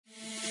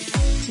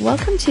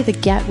Welcome to the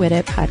Get With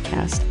It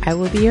podcast. I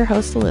will be your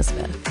host,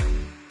 Elizabeth.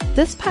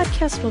 This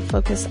podcast will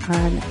focus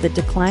on the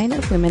decline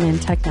of women in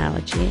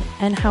technology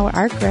and how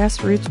our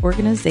grassroots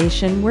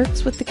organization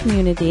works with the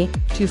community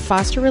to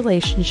foster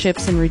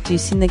relationships and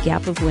reducing the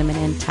gap of women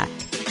in tech.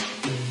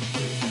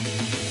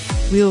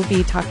 We will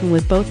be talking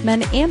with both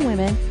men and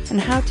women on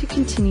how to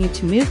continue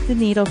to move the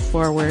needle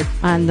forward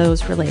on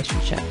those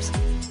relationships.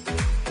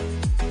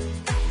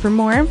 For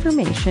more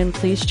information,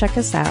 please check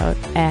us out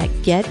at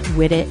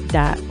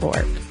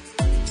getwithit.org.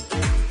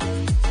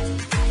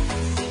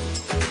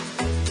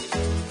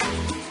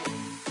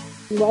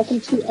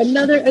 Welcome to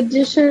another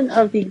edition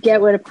of the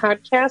Get With It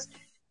podcast.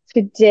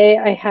 Today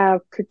I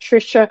have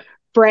Patricia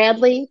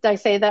Bradley. Did I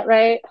say that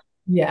right?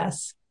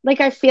 Yes.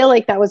 I feel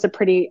like that was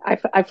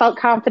I felt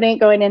confident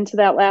going into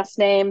that last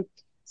name.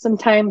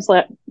 Sometimes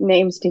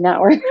names do not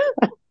work,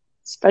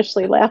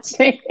 especially last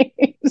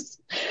names.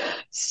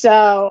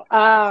 So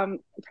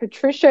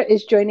Patricia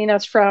is joining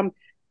us from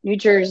New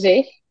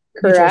Jersey,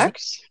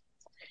 correct?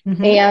 New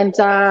Jersey. Mm-hmm.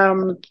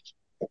 And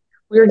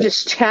we were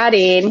just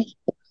chatting.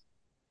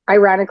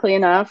 Ironically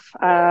enough,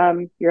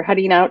 you're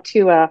heading out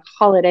to a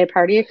holiday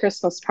party, a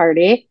Christmas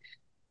party,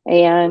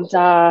 and it's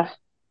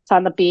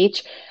on the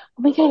beach.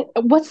 Oh my God,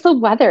 what's the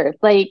weather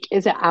like?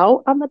 Is it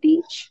out on the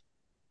beach?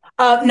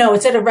 No,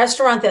 it's at a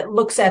restaurant that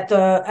looks at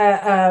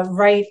the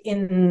right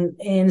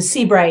in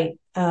Seabright,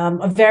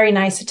 a very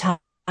nice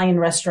Italian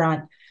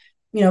restaurant.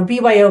 You know,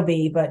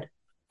 BYOB, but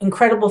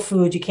incredible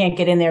food. You can't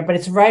get in there, but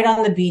it's right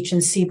on the beach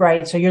in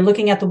Seabright. So you're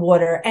looking at the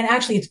water, and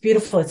actually it's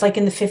beautiful. It's like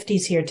in the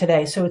 50s here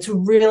today. So it's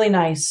really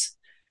nice.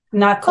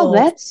 Not cold.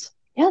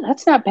 Oh,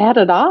 that's not bad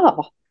at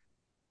all.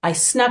 I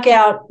snuck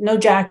out, no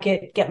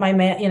jacket, get my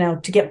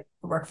to get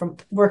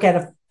work out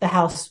of the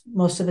house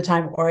most of the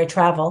time, or I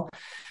travel.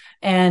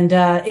 And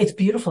it's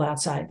beautiful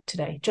outside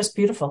today. Just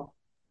beautiful.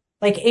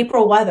 Like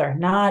April weather,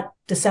 not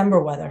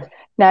December weather.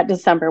 Not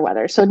December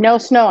weather. So no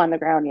snow on the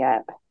ground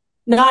yet.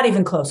 Not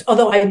even close.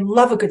 Although I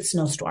love a good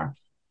snowstorm.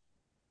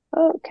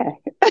 Okay.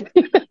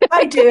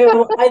 I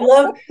do. I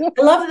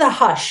love the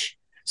hush.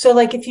 So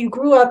like if you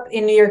grew up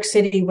in New York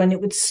City when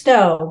it would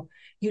snow,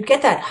 you'd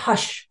get that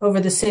hush over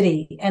the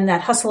city, and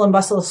that hustle and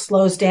bustle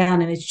slows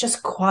down, and it's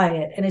just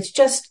quiet, and it's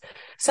just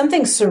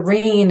something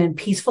serene and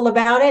peaceful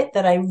about it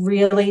that I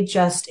really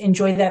just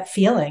enjoy, that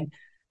feeling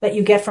that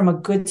you get from a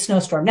good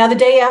snowstorm. Now the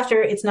day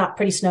after, it's not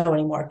pretty snow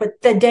anymore,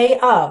 but the day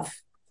of,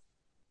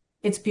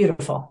 it's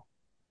beautiful.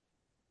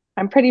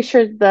 I'm pretty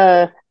sure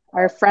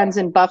our friends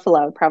in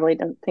Buffalo probably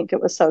didn't think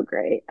it was so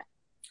great.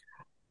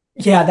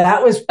 Yeah,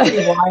 that was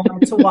pretty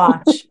wild to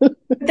watch.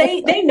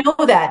 They know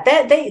that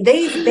they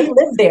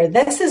live there.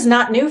 This is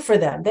not new for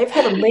them. They've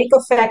had lake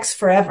effects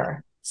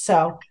forever.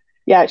 So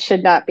yeah, it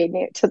should not be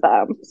new to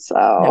them. So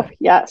no.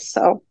 Yes.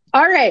 So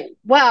all right.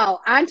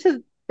 Well, on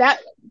to that.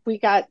 We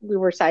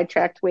were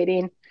sidetracked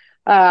waiting.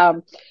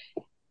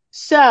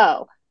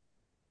 So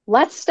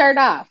let's start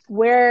off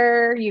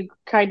where you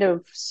kind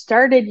of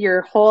started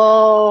your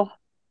whole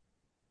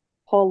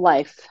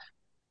life.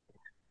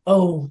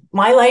 Oh,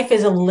 my life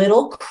is a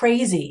little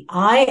crazy.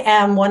 I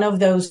am one of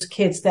those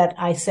kids that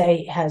I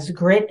say has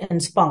grit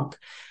and spunk.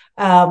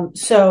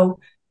 So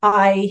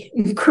I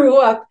grew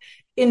up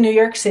in New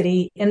York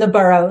City in the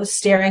boroughs,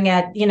 staring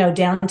at,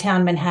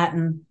 downtown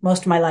Manhattan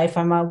most of my life.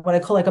 I'm what I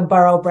call like a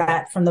borough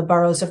brat from the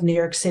boroughs of New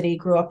York City,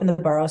 grew up in the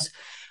boroughs.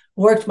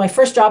 My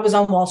first job was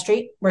on Wall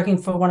Street, working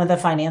for one of the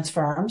finance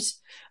firms.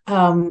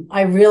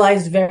 I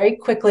realized very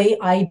quickly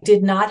I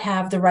did not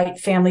have the right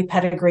family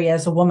pedigree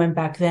as a woman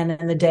back then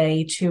in the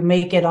day to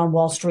make it on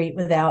Wall Street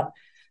without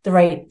the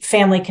right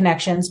family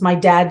connections. My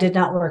dad did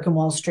not work in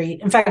Wall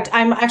Street. In fact,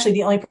 I'm actually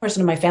the only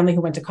person in my family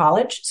who went to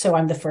college. So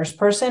I'm the first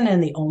person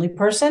and the only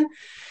person.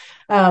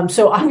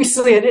 So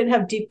obviously I didn't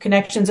have deep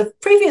connections of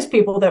previous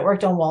people that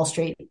worked on Wall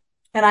Street.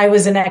 And I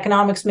was an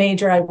economics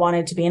major. I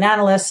wanted to be an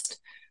analyst.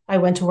 I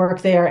went to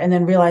work there and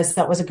then realized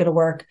that wasn't going to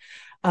work.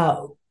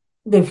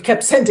 They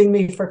kept sending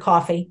me for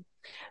coffee.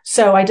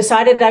 So I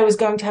decided I was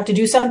going to have to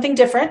do something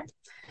different.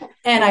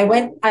 And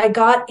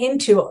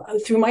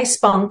through my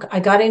spunk, I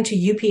got into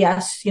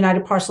UPS,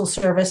 United Parcel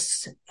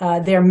Service,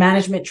 their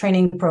management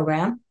training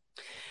program.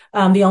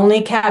 The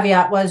only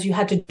caveat was you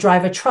had to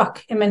drive a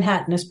truck in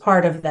Manhattan as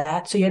part of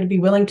that. So you had to be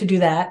willing to do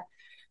that.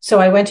 So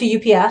I went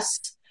to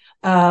UPS,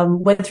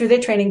 went through their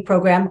training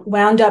program,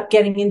 wound up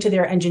getting into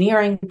their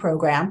engineering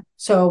program.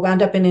 So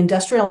wound up in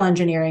industrial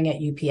engineering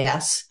at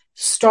UPS.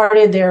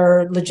 Started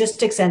their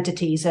logistics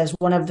entities as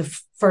one of the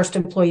first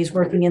employees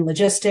working in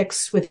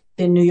logistics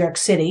within New York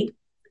City.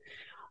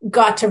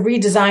 Got to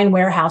redesign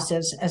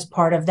warehouses as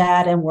part of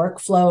that, and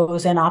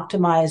workflows, and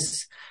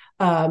optimize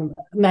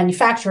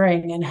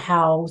manufacturing and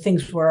how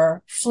things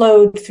were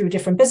flowed through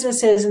different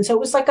businesses. And so it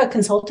was like a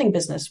consulting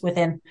business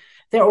within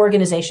their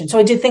organization. So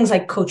I did things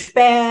like Coach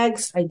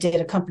bags. I did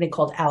a company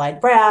called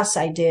Allied Brass.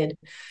 I did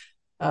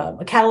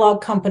a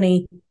catalog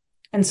company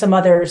and some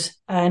others,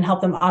 and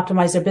help them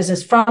optimize their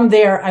business. From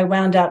there, I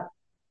wound up,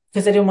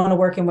 because I didn't want to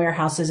work in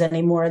warehouses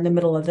anymore in the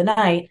middle of the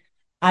night,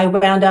 I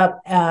wound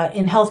up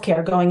in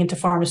healthcare, going into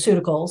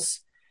pharmaceuticals,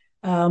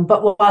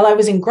 But while I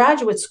was in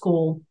graduate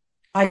school,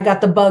 I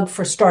got the bug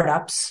for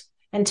startups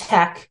and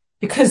tech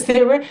because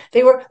they were,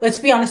 let's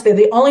be honest, they're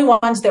the only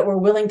ones that were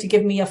willing to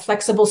give me a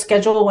flexible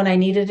schedule when I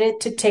needed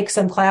it to take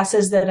some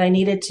classes that I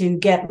needed to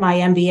get my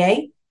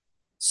MBA.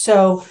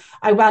 So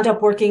I wound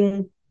up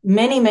working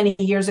many, many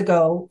years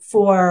ago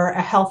for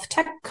a health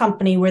tech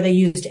company where they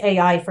used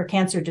AI for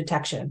cancer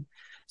detection.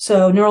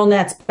 So neural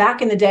nets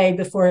back in the day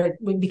before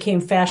it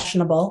became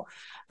fashionable,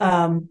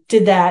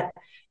 did that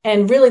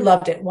and really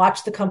loved it.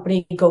 Watched the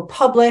company go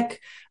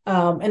public,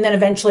 and then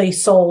eventually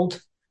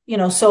sold.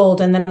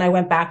 And then I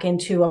went back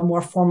into a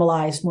more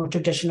formalized, more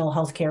traditional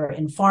healthcare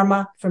in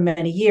pharma for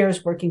many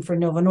years, working for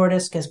Novo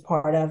Nordisk as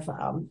part of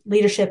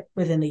leadership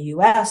within the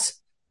US.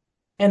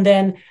 And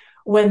then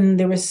when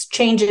there was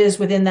changes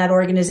within that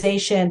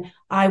organization,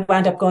 I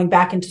wound up going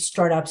back into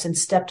startups and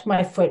stepped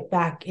my foot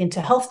back into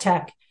health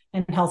tech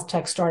and health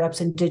tech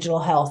startups and digital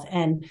health,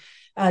 and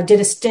did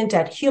a stint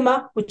at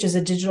Huma, which is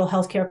a digital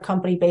healthcare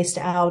company based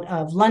out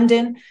of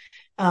London.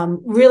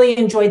 Really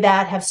enjoyed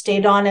that, have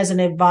stayed on as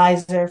an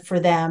advisor for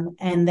them.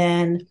 And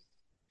then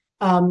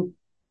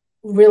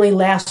really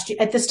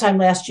at this time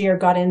last year,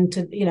 got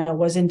into,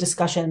 was in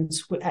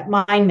discussions at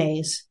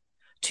MindMaze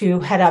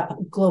to head up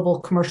global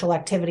commercial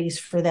activities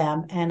for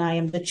them. And I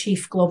am the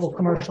chief global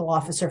commercial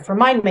officer for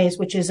MindMaze,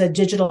 which is a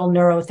digital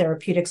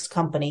neurotherapeutics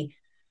company,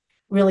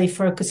 really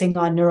focusing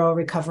on neuro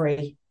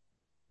recovery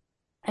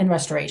and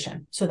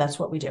restoration. So that's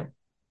what we do.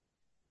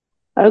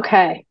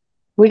 Okay.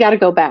 We got to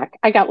go back.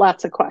 I got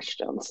lots of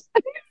questions.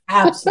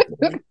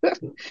 Absolutely.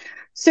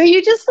 So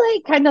you just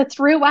kind of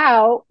threw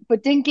out,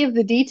 but didn't give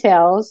the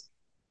details.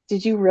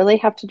 Did you really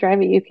have to drive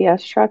a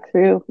UPS truck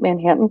through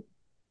Manhattan?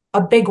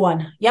 A big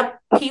one. Yep.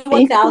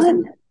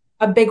 P1000.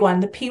 A big one.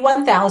 The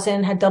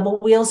P1000 had double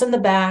wheels in the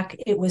back.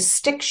 It was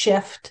stick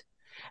shift.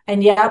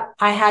 And yep,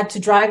 I had to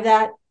drive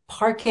that,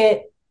 park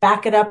it,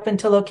 back it up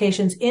into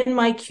locations in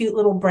my cute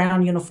little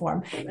brown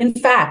uniform. In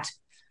fact,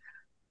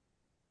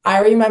 I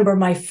remember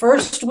my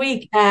first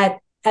week at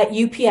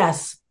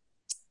UPS,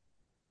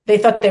 they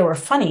thought they were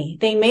funny.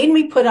 They made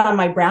me put on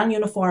my brown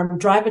uniform,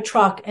 drive a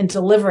truck, and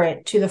deliver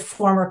it to the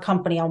former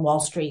company on Wall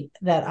Street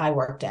that I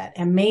worked at,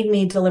 and made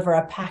me deliver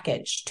a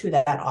package to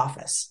that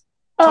office.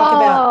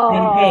 Talk about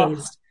being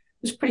hazed.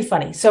 It was pretty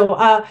funny.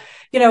 So,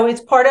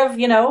 it's part of,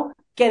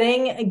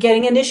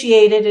 getting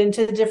initiated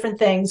into different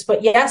things.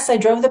 But yes, I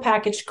drove the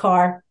package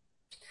car.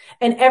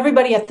 And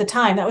everybody at the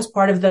time, that was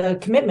part of the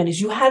commitment, is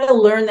you had to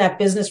learn that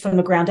business from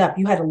the ground up.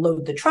 You had to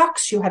load the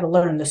trucks. You had to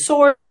learn the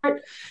sort.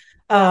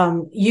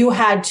 You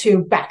had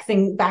to back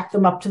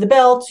them up to the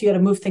belt. You had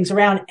to move things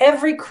around.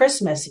 Every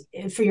Christmas,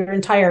 for your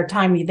entire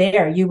time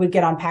there, you would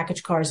get on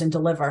package cars and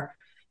deliver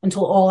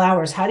until all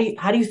hours. How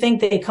do you think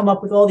they come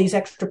up with all these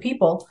extra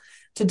people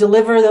to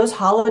deliver those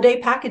holiday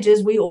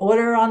packages we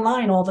order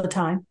online all the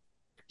time?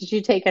 Did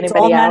you take anybody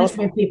out? All out?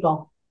 Management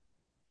people.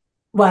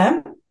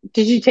 What?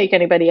 Did you take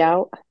anybody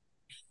out?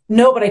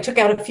 No, but I took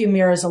out a few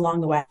mirrors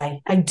along the way.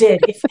 I did.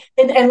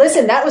 And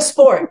listen, that was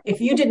sport. If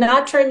you did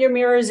not turn your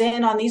mirrors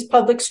in on these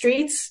public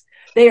streets,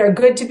 they are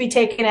good to be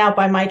taken out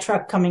by my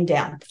truck coming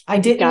down. I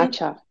didn't,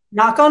 Gotcha.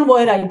 Knock on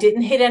wood, I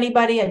didn't hit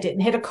anybody. I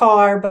didn't hit a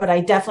car, but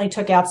I definitely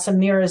took out some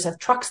mirrors of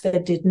trucks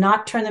that did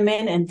not turn them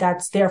in, and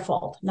that's their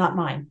fault, not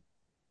mine.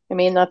 I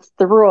mean, that's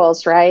the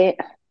rules, right?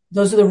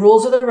 Those are the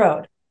rules of the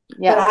road.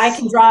 Yes. But I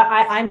can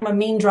drive. I'm a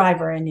mean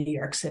driver in New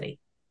York City.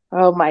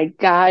 Oh my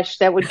gosh,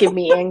 that would give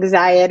me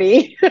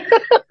anxiety.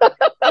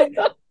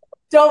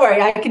 Don't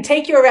worry, I can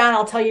take you around.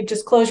 I'll tell you,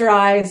 just close your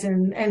eyes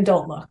and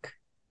don't look.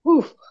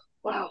 Oof.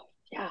 Wow.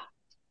 Yeah.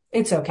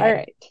 It's okay. All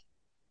right.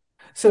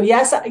 So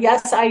yes,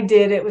 I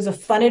did. It was a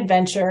fun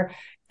adventure.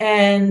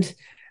 And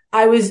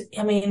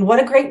what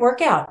a great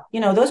workout.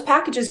 Those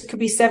packages could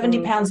be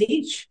 70 pounds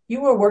each.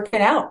 You were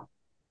working out.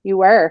 You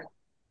were.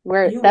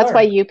 That's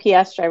why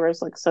UPS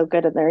drivers look so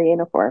good in their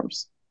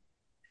uniforms.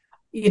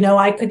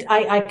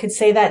 I could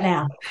say that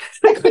now.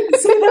 I couldn't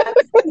say that.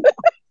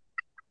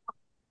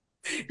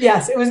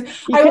 Yes, it was.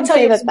 I will tell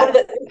you,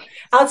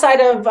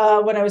 outside of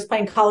when I was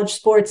playing college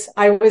sports,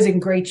 I was in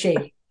great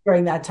shape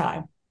during that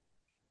time.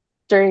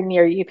 During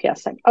your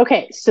UPS time.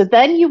 Okay, so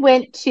then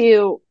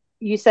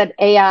you said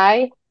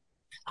AI?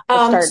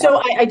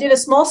 So I did a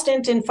small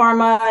stint in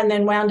pharma, and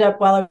then wound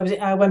up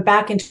I went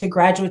back into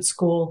graduate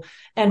school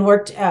and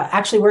worked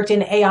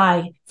in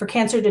AI for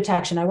cancer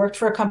detection. I worked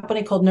for a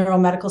company called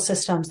Neuromedical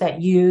Systems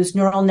that use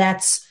neural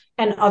nets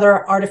and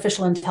other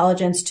artificial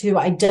intelligence to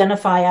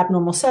identify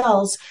abnormal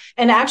cells,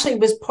 and actually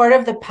was part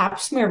of the pap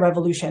smear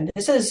revolution.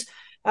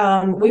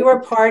 We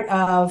were part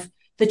of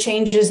the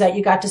changes that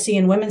you got to see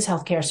in women's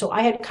healthcare. So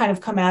I had kind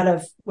of come out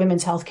of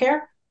women's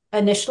healthcare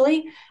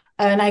initially.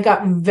 And I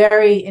got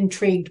very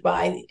intrigued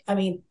by,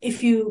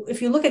 if you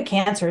look at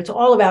cancer, it's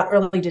all about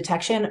early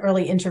detection,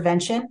 early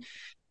intervention.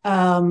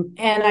 And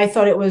I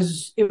thought it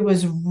was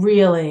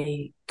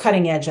really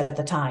cutting edge at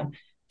the time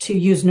to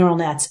use neural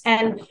nets.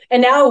 And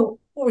now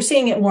we're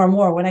seeing it more and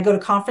more. When I go to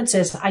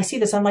conferences, I see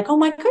this. I'm like, oh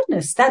my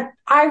goodness, that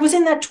I was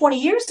in that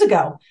 20 years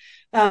ago.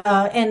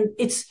 And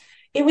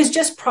it was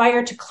just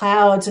prior to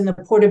clouds and the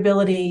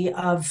portability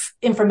of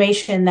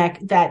information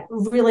that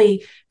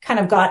really kind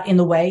of got in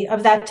the way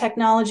of that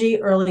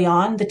technology early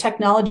on. The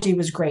technology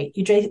was great.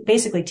 You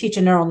basically teach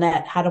a neural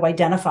net how to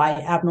identify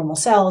abnormal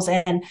cells,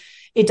 and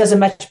it does a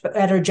much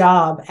better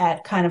job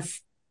at kind of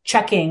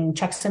checking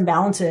checks and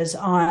balances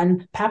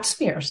on pap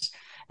smears.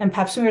 And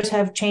pap smears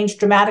have changed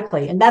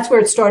dramatically. And that's where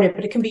it started,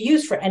 but it can be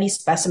used for any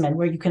specimen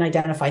where you can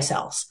identify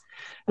cells.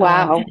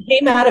 Wow. It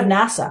came out of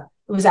NASA.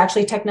 It was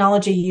actually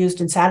technology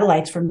used in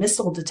satellites for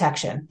missile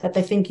detection that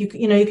they think you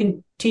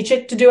can teach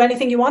it to do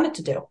anything you want it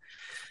to do.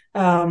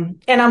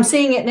 And I'm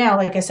seeing it now,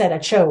 like I said,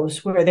 at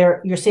shows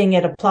where you're seeing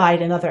it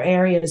applied in other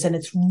areas, and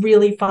it's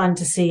really fun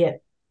to see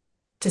it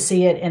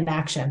in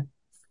action.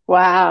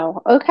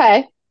 Wow.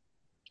 Okay.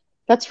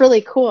 That's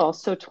really cool.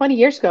 So 20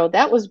 years ago,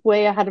 that was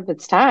way ahead of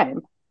its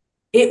time.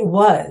 It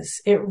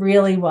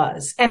really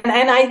was. And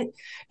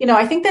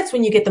I think that's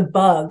when you get the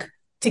bug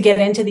to get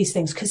into these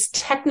things, because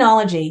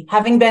technology,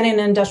 having been in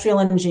industrial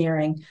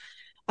engineering,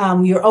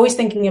 you're always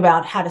thinking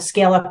about how to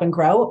scale up and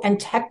grow, and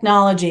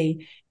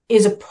technology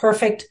is a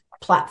perfect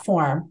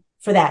platform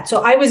for that.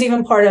 So I was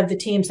even part of the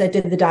teams that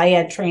did the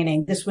dyad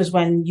training. This was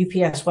when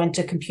UPS went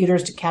to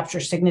computers to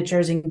capture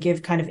signatures and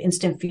give kind of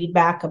instant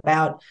feedback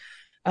about,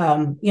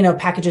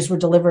 packages were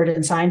delivered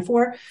and signed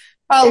for.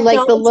 Oh, like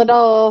the Technology,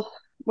 little,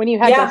 when you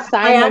had to yeah, I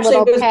sign the actually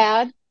little was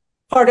pad.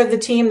 part of the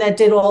team that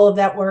did all of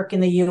that work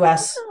in the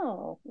US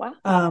Oh,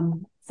 wow.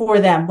 for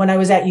them when I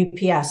was at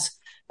UPS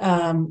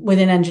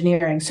within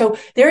engineering. So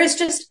there is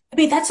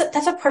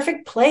that's a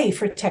perfect play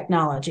for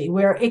technology,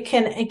 where it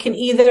can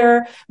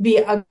either be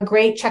a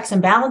great checks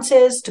and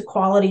balances to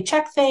quality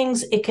check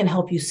things. It can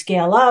help you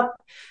scale up.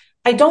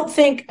 I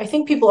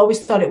think people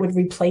always thought it would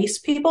replace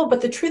people,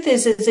 but the truth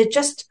is it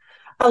just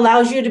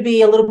allows you to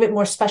be a little bit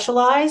more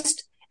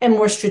specialized and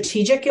more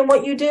strategic in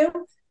what you do.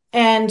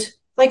 And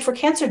like for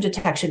cancer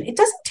detection, it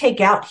doesn't take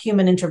out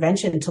human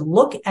intervention to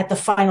look at the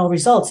final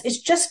results. It's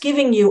just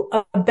giving you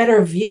a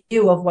better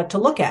view of what to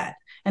look at.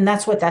 And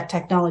that's what that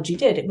technology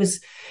did. It was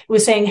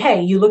saying,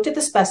 hey, you looked at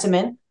the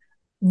specimen.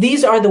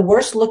 These are the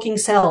worst looking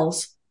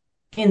cells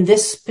in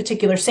this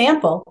particular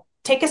sample.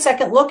 Take a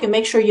second look and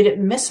make sure you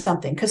didn't miss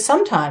something, because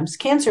sometimes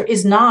cancer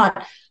is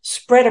not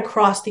spread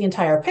across the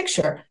entire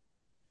picture.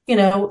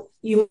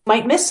 You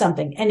might miss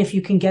something. And if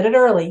you can get it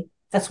early,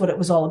 that's what it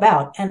was all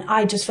about. And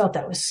I just felt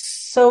that was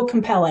so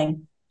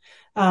compelling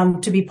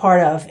to be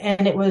part of.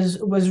 And it was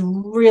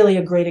really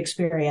a great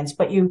experience.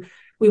 But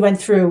we went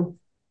through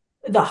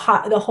the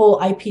whole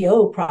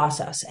IPO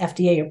process,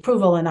 FDA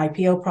approval and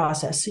IPO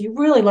process. So you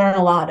really learn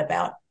a lot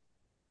about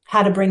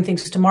how to bring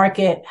things to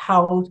market,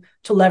 how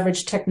to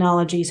leverage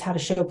technologies, how to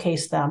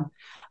showcase them.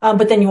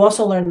 But then you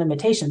also learn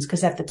limitations,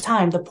 because at the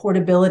time, the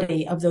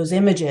portability of those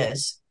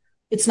images,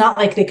 it's not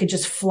like they could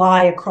just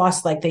fly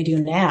across like they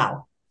do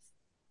now.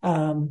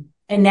 And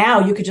now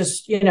you could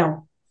just,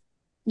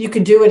 you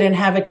could do it and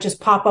have it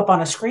just pop up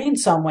on a screen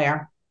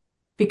somewhere,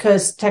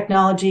 because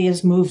technology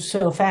has moved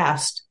so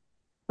fast.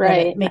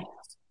 Right. It makes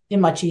it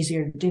much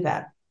easier to do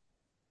that.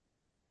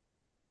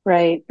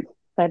 Right.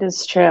 That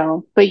is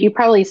true. But you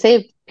probably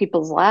saved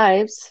people's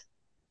lives.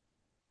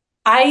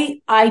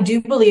 I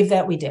do believe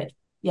that we did.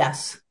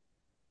 Yes.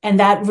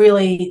 And that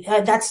really,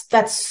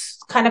 that's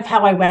kind of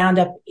how I wound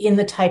up in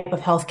the type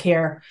of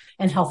healthcare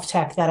and health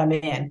tech that I'm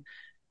in,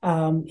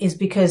 is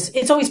because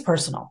it's always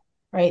personal,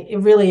 right? It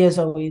really is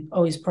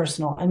always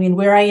personal. I mean,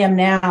 where I am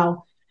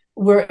now,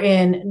 we're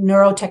in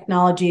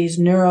neurotechnologies,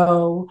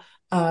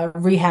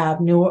 rehab,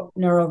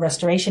 neuro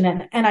restoration.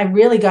 And I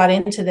really got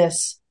into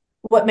this.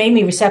 What made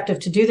me receptive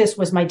to do this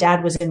was my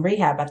dad was in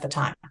rehab at the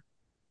time.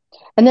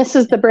 And this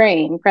is the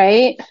brain,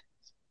 right?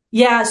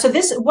 Yeah. So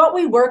what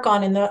we work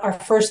on in our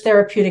first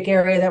therapeutic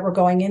area that we're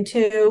going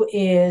into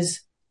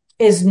is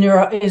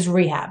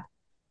rehab,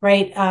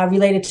 right?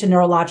 Related to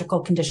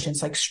neurological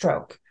conditions like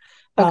stroke.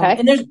 Okay.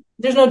 And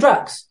there's no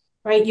drugs,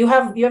 right? You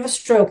have a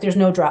stroke, there's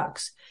no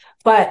drugs,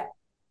 but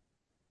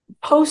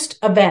post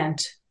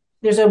event,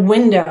 there's a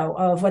window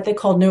of what they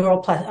call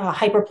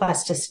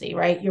hyperplasticity,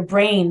 right? Your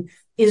brain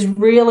is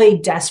really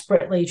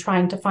desperately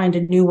trying to find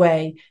a new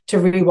way to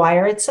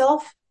rewire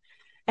itself.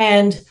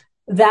 And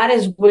that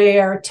is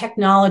where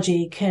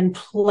technology can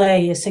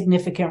play a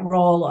significant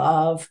role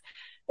of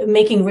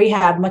making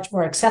rehab much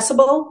more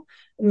accessible,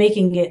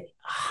 making it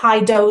high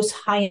dose,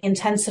 high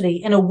intensity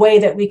in a way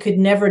that we could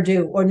never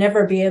do or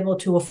never be able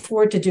to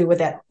afford to do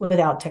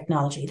without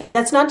technology.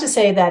 That's not to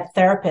say that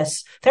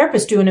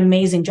therapists do an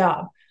amazing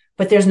job,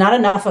 but there's not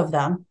enough of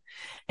them.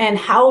 And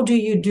how do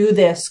you do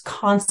this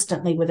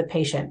constantly with a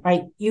patient,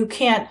 right? You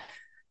can't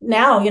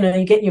now, you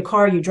get in your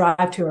car, you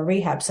drive to a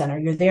rehab center,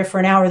 you're there for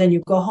an hour, then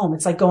you go home.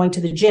 It's like going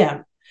to the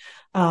gym.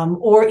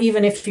 Or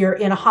even if you're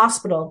in a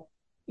hospital,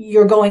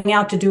 you're going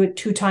out to do it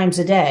 2 times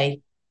a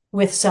day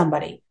with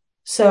somebody.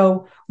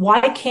 So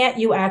why can't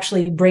you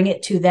actually bring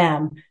it to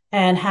them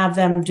and have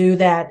them do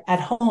that at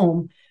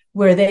home,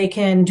 where they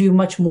can do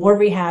much more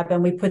rehab,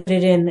 and we put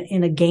it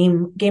in a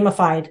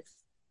gamified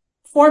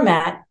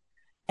format,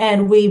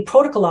 and we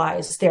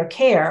protocolize their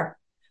care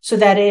so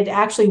that it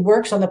actually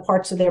works on the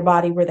parts of their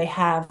body where they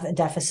have a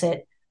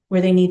deficit,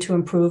 where they need to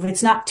improve.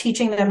 It's not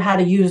teaching them how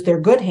to use their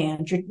good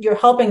hand. You're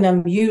helping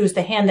them use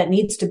the hand that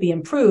needs to be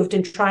improved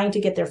and trying to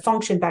get their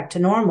function back to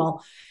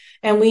normal.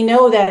 And we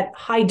know that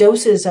high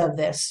doses of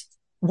this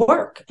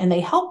work and they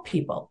help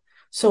people.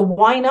 So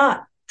why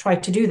not try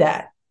to do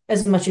that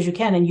as much as you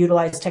can and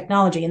utilize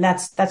technology? And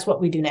that's what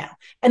we do now.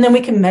 And then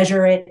we can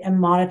measure it and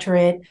monitor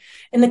it.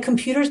 And the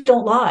computers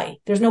don't lie.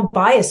 There's no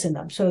bias in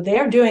them. So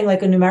they're doing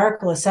like a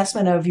numerical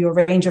assessment of your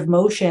range of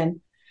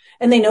motion,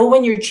 and they know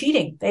when you're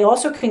cheating. They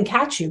also can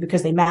catch you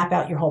because they map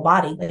out your whole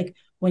body, like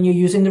when you're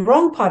using the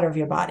wrong part of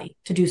your body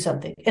to do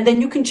something. And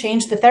then you can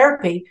change the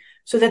therapy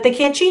so that they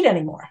can't cheat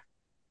anymore.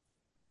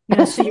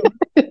 So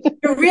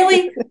you're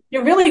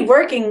really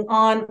working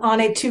on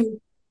it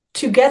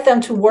to get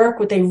them to work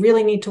what they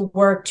really need to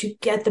work to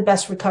get the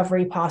best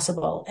recovery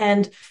possible.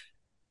 And,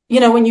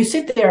 when you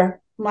sit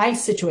there, my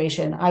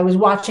situation, I was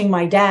watching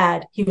my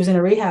dad, he was in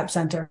a rehab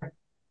center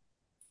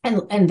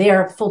and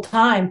there full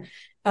time,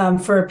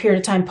 for a period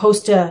of time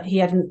he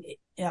had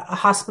a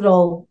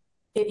hospital,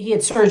 he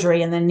had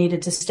surgery and then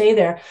needed to stay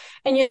there.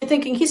 And you're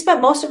thinking he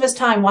spent most of his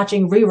time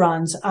watching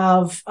reruns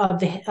of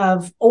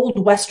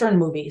old Western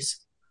movies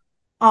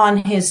on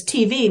his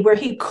TV, where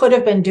he could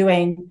have been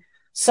doing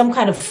some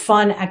kind of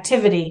fun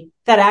activity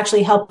that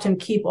actually helped him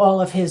keep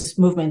all of his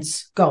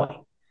movements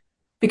going,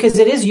 because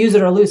it is use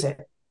it or lose it.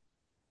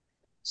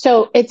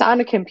 So it's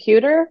on a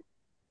computer?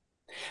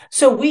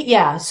 So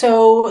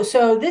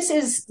this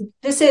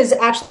is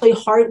actually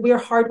we're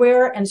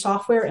hardware and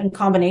software in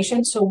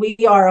combination. So we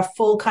are a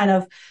full kind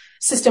of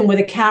system with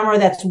a camera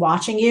that's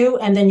watching you,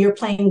 and then you're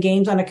playing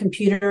games on a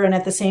computer, and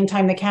at the same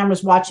time the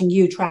camera's watching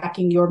you,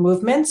 tracking your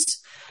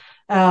movements.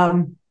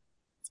 And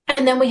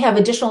then we have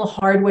additional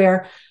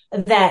hardware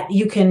that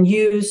you can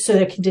use so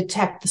that it can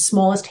detect the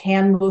smallest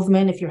hand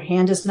movement if your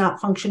hand is not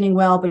functioning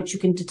well, but you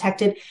can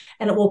detect it,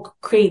 and it will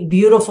create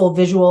beautiful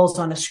visuals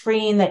on a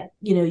screen that,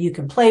 you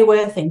can play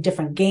with, and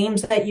different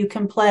games that you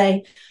can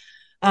play.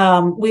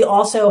 We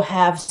also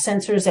have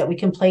sensors that we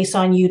can place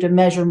on you to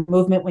measure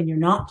movement when you're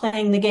not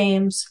playing the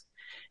games.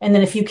 And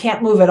then if you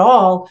can't move at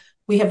all,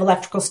 we have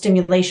electrical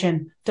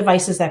stimulation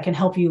devices that can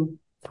help you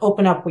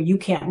open up where you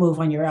can't move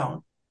on your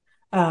own.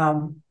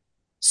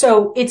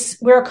 So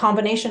we're a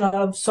combination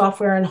of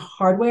software and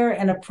hardware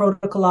and a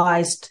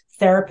protocolized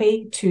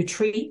therapy to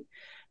treat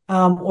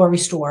or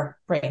restore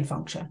brain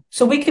function.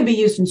 So we can be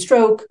used in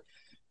stroke.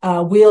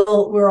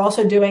 We're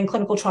also doing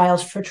clinical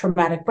trials for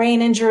traumatic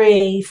brain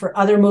injury, for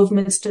other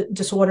movements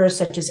disorders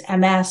such as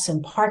MS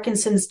and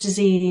Parkinson's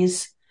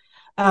disease,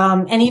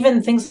 and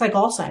even things like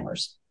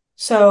Alzheimer's.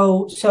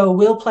 So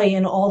we'll play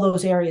in all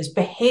those areas.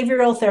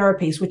 Behavioral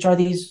therapies, which are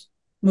these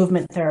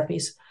movement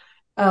therapies,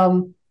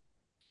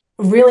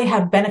 really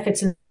have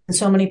benefits in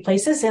so many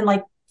places. And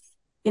like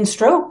in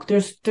stroke,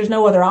 there's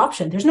no other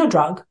option. There's no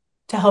drug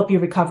to help you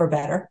recover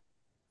better.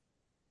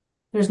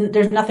 There's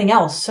nothing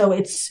else. So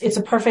it's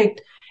a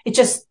perfect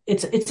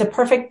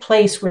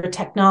place where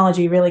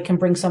technology really can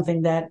bring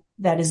something that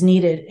is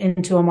needed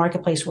into a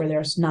marketplace where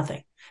there's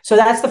nothing. So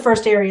that's the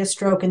first area,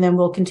 stroke, and then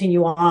we'll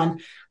continue on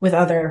with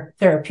other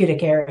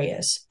therapeutic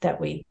areas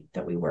that we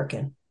work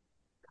in.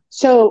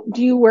 So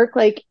do you work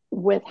like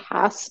with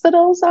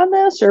hospitals on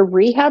this, or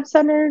rehab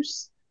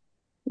centers?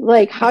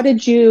 Like,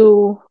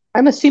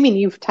 I'm assuming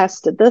you've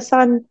tested this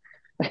on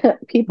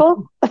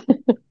people?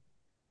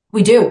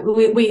 We do.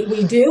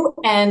 We do.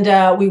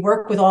 And we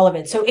work with all of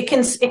it. So it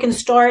can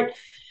start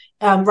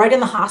right in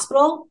the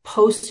hospital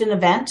post an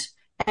event.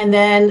 And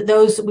then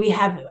we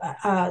have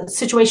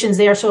situations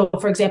there. So,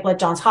 for example, at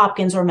Johns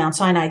Hopkins or Mount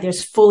Sinai,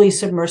 there's fully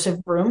submersive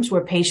rooms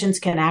where patients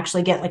can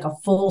actually get like a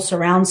full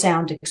surround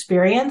sound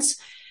experience.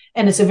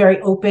 And it's a very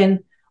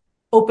open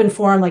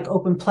forum, like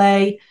open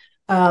play.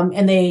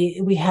 And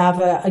we have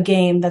a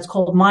game that's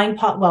called Mind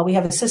Pod. Well, we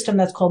have a system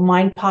that's called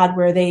Mind Pod,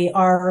 where they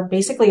are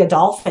basically a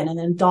dolphin, and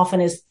then the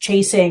dolphin is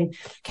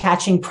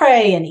catching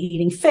prey and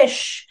eating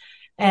fish.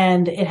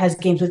 And it has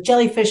games with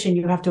jellyfish, and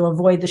you have to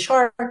avoid the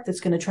shark that's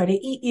going to try to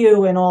eat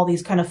you, and all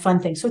these kind of fun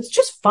things. So it's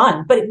just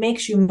fun, but it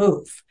makes you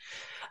move.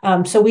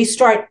 So we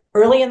start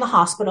early in the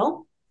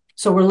hospital.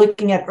 So we're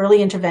looking at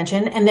early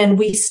intervention, and then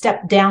we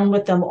step down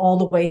with them all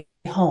the way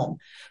home.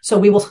 So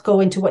we will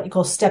go into what you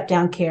call step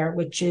down care,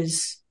 which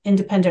is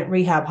independent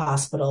rehab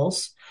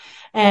hospitals,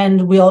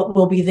 and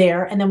we'll be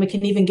there. And then we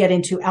can even get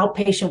into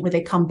outpatient where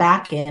they come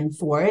back in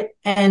for it.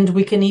 And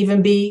we can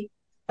even be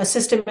a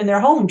system in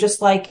their home,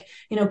 just like,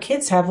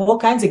 kids have all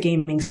kinds of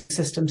gaming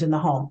systems in the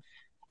home.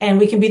 And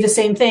we can be the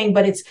same thing,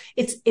 but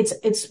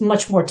it's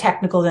much more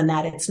technical than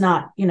that. It's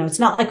not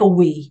like a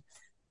Wii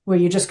where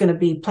you're just going to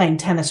be playing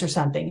tennis or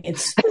something.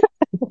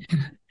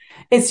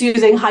 It's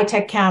using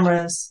high-tech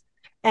cameras,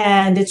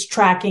 and it's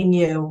tracking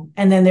you.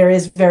 And then there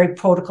is very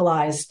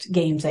protocolized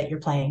games that you're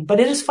playing, but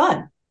it is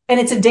fun and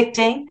it's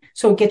addicting.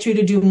 So it gets you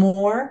to do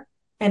more,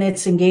 and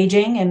it's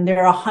engaging. And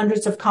there are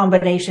hundreds of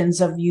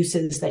combinations of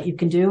uses that you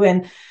can do.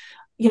 And,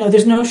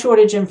 there's no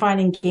shortage in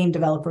finding game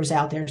developers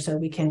out there. So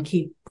we'll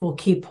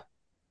keep,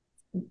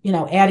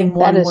 adding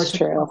more and more to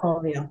the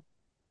portfolio.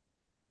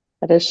 That is true.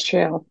 That is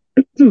true.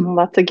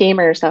 Lots of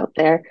gamers out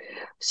there.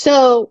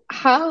 So,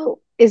 how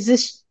is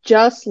this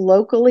just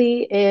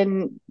locally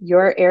in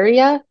your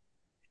area?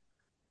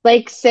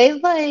 Like, say,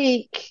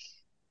 like,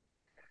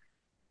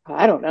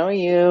 I don't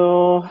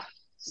know,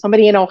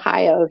 somebody in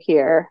Ohio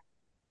here,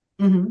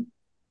 Hmm.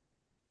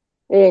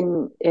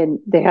 and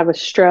they have a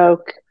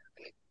stroke.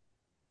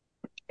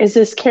 Is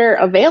this care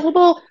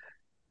available,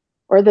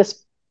 or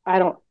this? I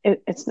don't.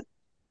 It's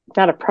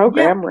not a Yeah.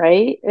 program,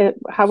 right?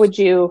 How would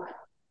you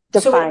So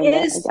it define it? I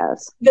is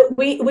guess. that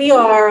we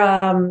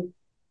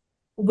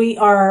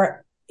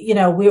are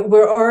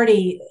we're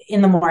already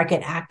in the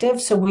market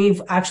active. So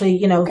we've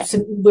actually Okay.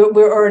 so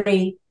we're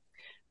already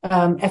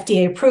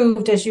FDA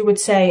approved, as you would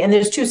say. And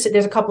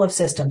there's a couple of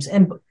systems,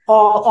 and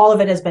all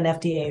of it has been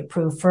FDA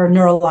approved for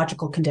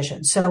neurological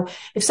conditions. So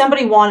if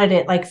somebody wanted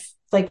it, like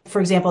for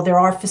example, there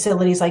are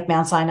facilities like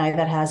Mount Sinai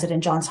that has it,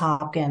 and Johns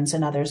Hopkins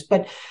and others.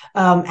 But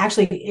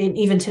actually,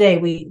 even today,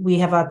 we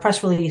have a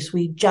press release.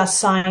 We just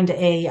signed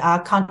a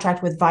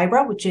contract with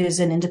Vibra, which is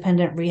an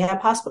independent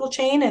rehab hospital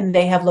chain, and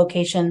they have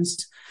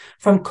locations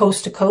from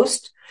coast to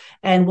coast.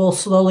 And we'll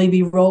slowly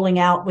be rolling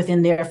out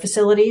within their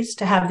facilities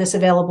to have this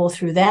available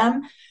through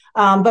them.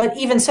 But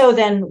even so,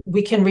 then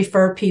we can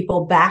refer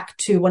people back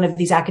to one of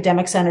these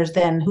academic centers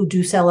then who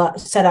do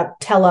set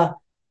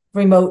up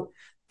remote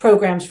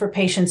programs for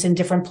patients in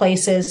different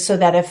places, so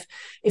that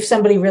if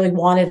somebody really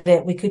wanted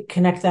it, we could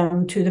connect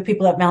them to the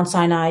people at Mount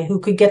Sinai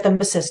who could get them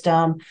a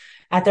system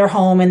at their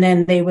home, and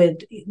then they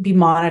would be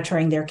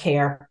monitoring their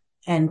care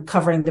and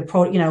covering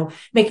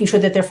making sure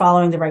that they're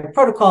following the right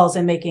protocols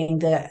and making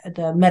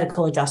the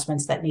medical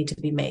adjustments that need to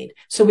be made.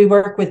 So we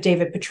work with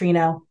David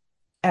Petrino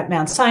at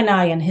Mount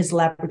Sinai and his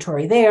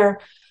laboratory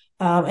there.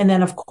 And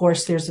then, of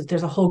course, there's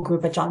a whole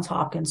group at Johns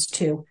Hopkins,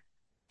 too,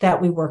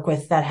 that we work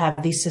with that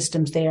have these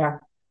systems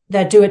there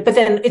that do it. But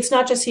then it's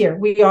not just here.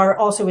 We are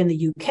also in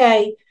the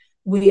UK.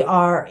 We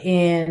are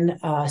in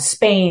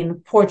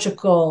Spain,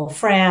 Portugal,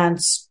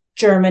 France,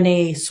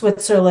 Germany,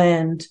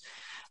 Switzerland.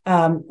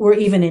 We're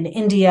even in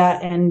India,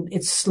 and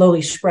it's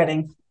slowly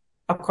spreading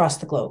across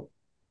the globe.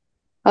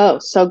 Oh,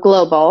 so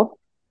global.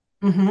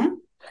 Mm-hmm.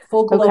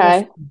 Full global.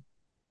 Okay.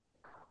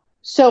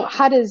 So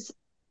how does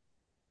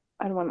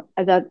I don't want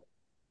that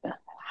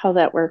how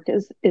that work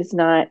is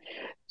not.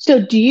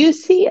 So do you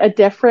see a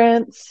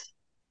difference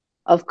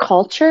of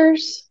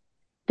cultures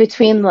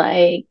between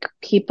like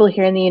people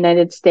here in the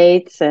United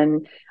States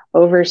and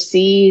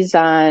overseas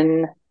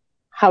on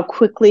how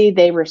quickly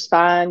they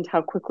respond,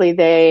 how quickly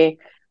they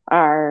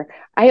are?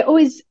 I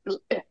always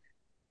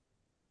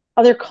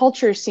other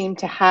cultures seem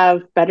to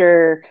have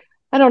better,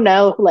 I don't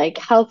know, like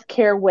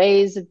healthcare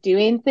ways of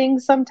doing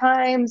things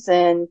sometimes.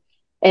 And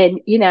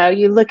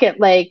you look at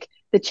like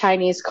the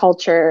Chinese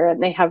culture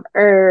and they have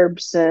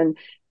herbs and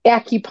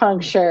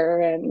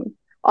acupuncture and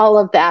all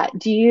of that.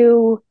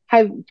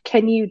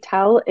 Can you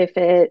tell if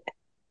the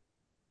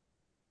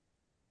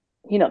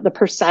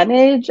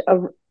percentage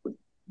of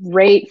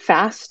rate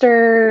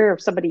faster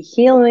of somebody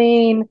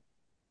healing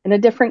in a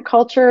different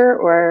culture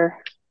or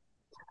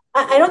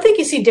I don't think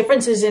you see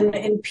differences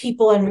in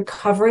people and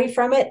recovery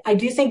from it. I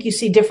do think you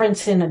see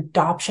difference in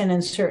adoption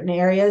in certain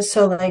areas.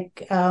 So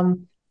like,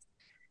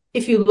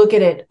 if you look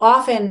at it,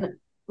 often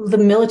the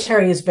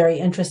military is very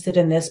interested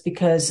in this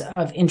because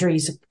of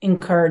injuries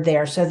incurred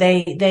there. So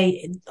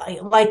they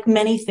like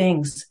many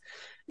things.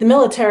 The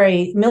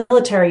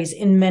militaries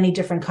in many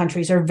different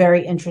countries are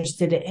very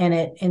interested in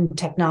it in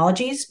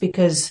technologies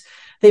because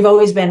they've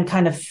always been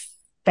kind of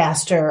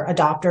faster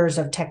adopters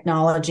of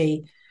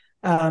technology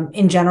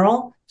in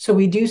general. So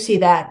we do see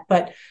that.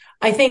 But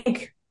I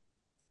think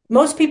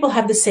most people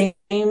have the same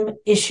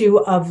issue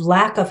of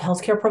lack of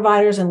healthcare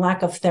providers and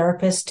lack of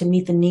therapists to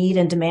meet the need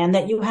and demand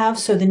that you have.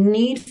 So the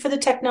need for the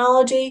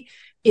technology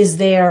is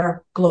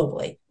there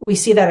globally. We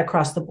see that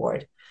across the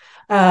board.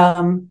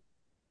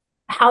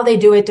 How they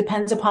do it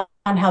depends upon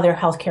how their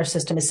healthcare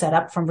system is set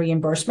up from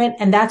reimbursement.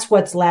 And that's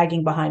what's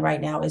lagging behind right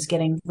now, is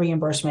getting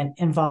reimbursement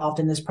involved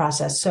in this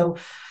process. So,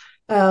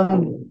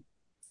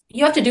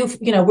 you have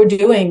to we're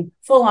doing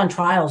full on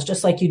trials,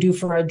 just like you do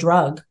for a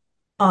drug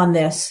on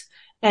this.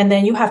 And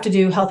then you have to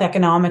do health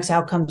economics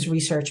outcomes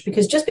research,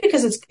 because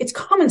it's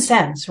common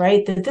sense,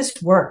 right? That this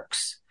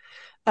works.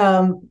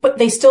 But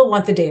they still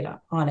want the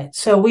data on it.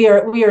 So we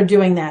are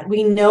doing that.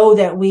 We know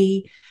that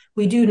we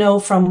do know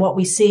from what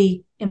we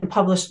see in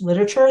published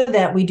literature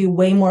that we do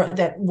way more,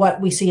 that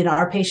what we see in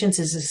our patients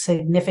is a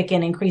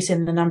significant increase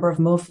in the number of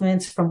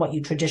movements from what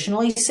you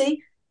traditionally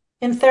see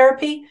in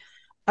therapy.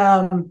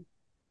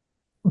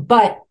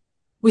 But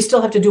we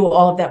still have to do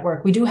all of that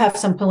work. We do have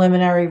some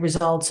preliminary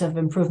results of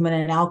improvement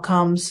in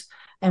outcomes,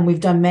 and we've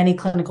done many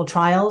clinical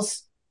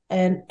trials.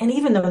 And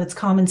even though it's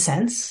common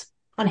sense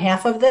on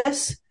half of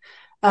this,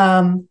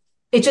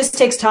 it just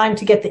takes time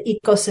to get the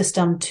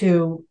ecosystem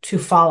to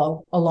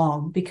follow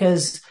along,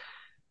 because,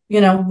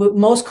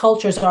 most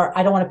cultures are,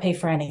 I don't want to pay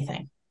for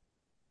anything.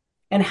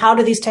 And how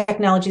do these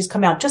technologies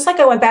come out? Just like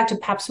I went back to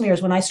pap smears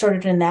when I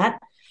started in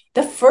that,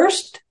 the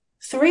first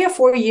 3 or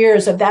 4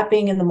 years of that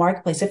being in the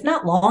marketplace, if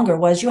not longer,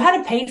 was you had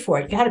to pay for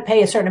it. You had to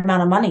pay a certain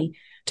amount of money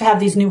to have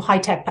these new high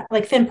tech,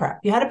 like ThinPrep.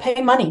 You had to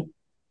pay money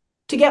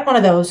to get one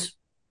of those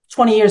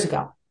 20 years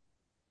ago.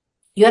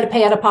 You had to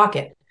pay out of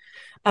pocket.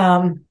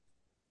 And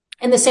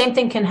the same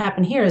thing can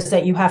happen here is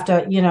that you have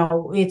to,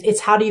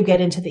 it's how do you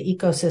get into the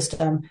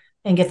ecosystem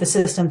and get the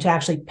system to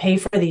actually pay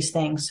for these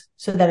things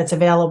so that it's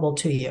available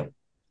to you.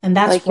 And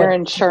that's like what your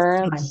takes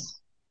time. insurance.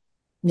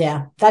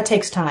 Yeah, that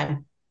takes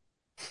time.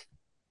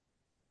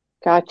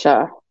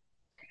 Gotcha.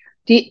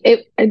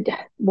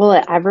 Will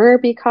it ever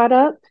be caught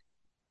up?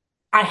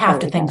 I have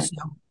to Probably think not.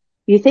 so.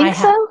 You I think have,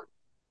 so?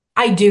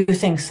 I do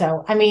think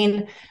so. I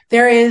mean,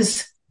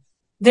 there's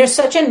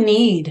such a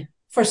need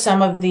for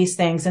some of these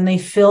things and they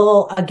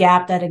fill a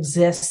gap that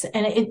exists.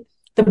 And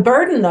the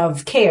burden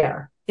of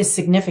care is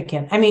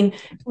significant. I mean,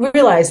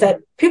 realize that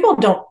people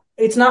don't,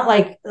 it's not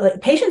like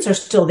patients are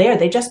still there.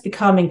 They just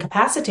become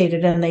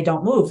incapacitated and they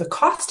don't move. The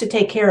cost to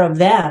take care of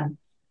them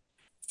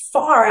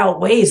far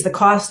outweighs the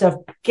cost of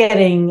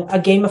getting a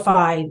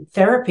gamified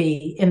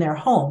therapy in their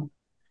home.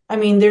 I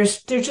mean,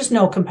 there's just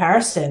no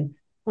comparison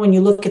when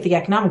you look at the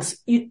economics.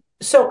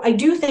 So I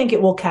do think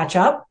it will catch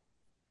up.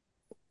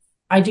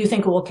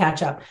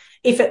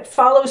 If it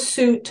follows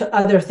suit to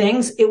other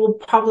things, it will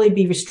probably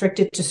be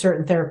restricted to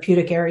certain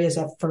therapeutic areas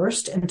at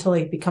first until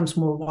it becomes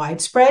more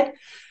widespread.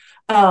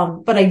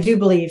 But I do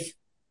believe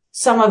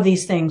some of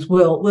these things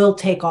will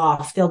take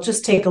off. They'll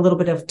just take a little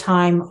bit of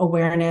time,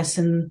 awareness,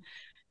 and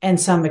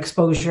some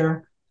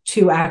exposure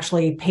to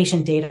actually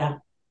patient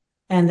data,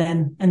 and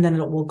then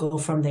it will go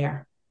from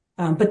there.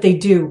 But I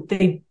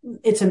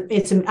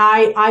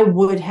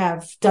would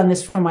have done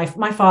this for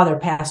my father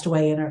passed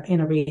away in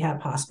a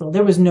rehab hospital.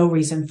 There was no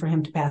reason for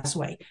him to pass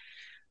away.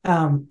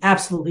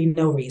 Absolutely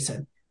no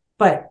reason.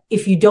 But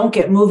if you don't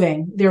get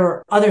moving, there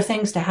are other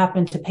things to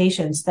happen to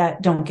patients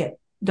that don't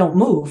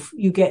move.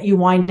 You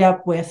wind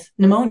up with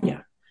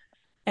pneumonia,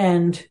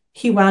 and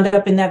he wound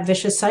up in that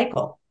vicious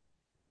cycle.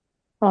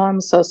 Oh,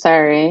 I'm so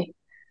sorry.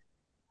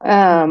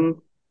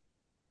 So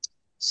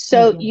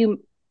Mm-hmm.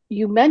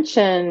 you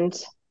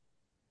mentioned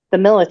the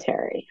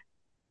military.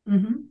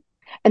 Mm-hmm.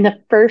 And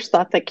the first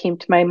thought that came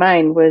to my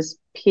mind was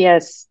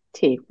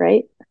PST,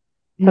 right?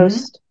 Mm-hmm.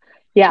 Post,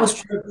 yeah,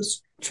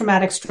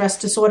 Post-traumatic stress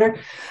disorder,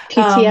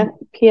 PTS,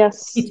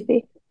 PST,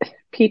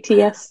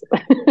 PTS.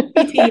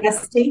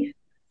 PTSD.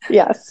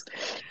 Yes,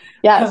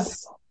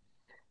 yes.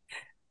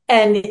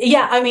 And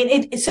yeah, I mean,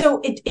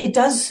 it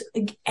does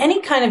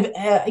any kind of,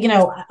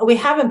 we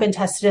haven't been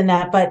tested in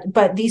that,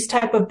 but these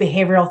type of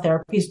behavioral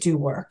therapies do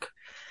work,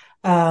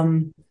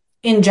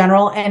 in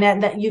general.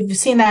 And that you've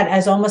seen that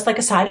as almost like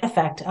a side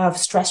effect of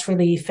stress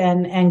relief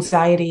and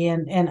anxiety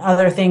and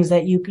other things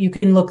that you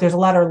can look. There's a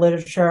lot of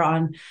literature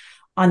on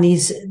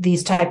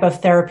these type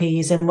of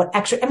therapies and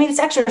it's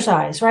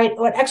exercise, right?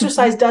 What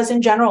exercise does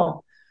in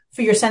general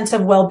for your sense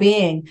of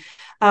well-being.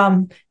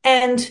 And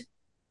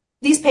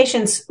these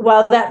patients,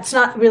 while that's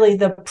not really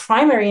the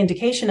primary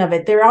indication of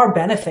it, there are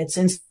benefits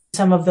in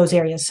some of those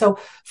areas. So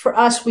for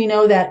us, we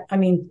know that, I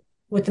mean,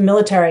 with the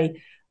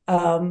military,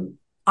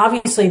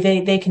 obviously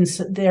they can,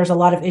 there's a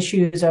lot of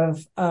issues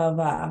of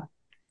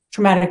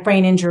traumatic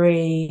brain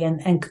injury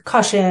and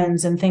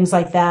concussions and things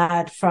like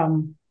that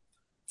from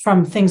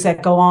things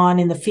that go on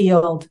in the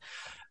field.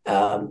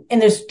 And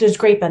there's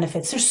great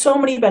benefits. There's so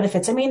many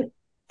benefits. I mean,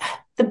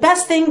 the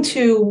best thing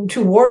to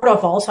ward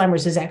off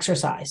Alzheimer's is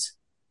exercise.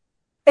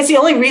 It's the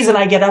only reason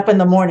I get up in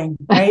the morning,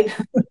 right?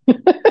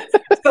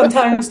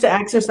 Sometimes to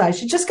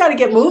exercise. You just got to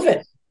get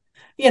moving,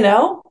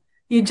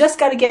 you just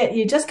got to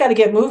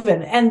get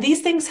moving. And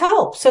these things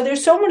help. So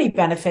there's so many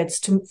benefits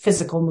to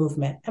physical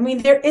movement. I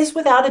mean, there is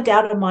without a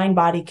doubt a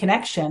mind-body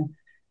connection,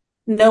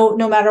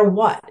 no matter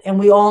what. And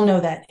we all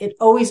know that it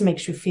always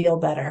makes you feel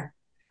better.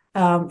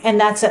 And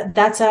that's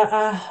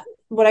a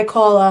what I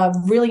call a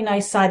really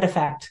nice side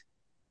effect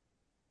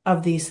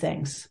of these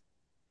things.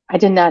 I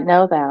did not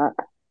know that.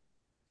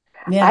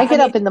 Yeah, I get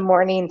up in the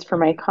mornings for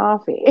my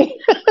coffee.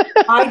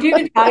 I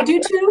do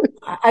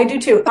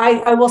too.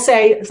 I will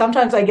say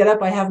sometimes I get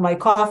up, I have my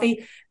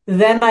coffee,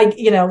 then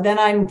then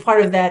I'm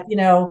part of that,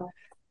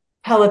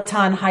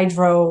 Peloton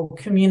hydro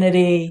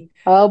community.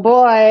 Oh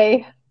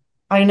boy.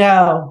 I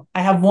know.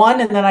 I have one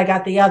and then I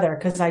got the other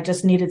because I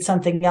just needed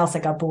something else. I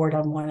got bored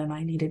on one and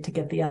I needed to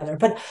get the other.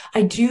 But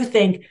I do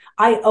think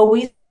I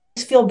always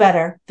feel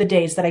better the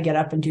days that I get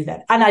up and do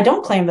that. And I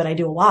don't claim that I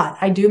do a lot.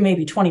 I do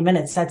maybe 20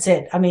 minutes. That's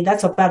it. I mean,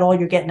 that's about all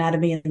you're getting out of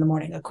me in the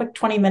morning. A quick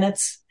 20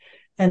 minutes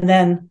and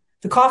then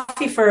the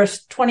coffee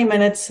first, 20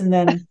 minutes, and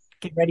then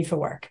get ready for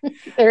work.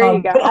 There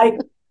you go.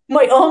 But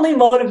my only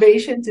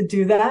motivation to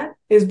do that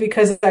is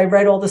because I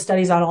read all the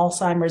studies on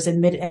Alzheimer's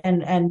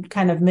and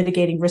kind of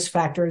mitigating risk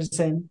factors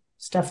and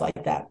stuff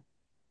like that.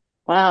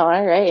 Wow.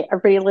 All right.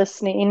 Everybody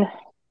listening,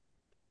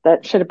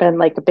 that should have been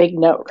like a big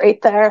note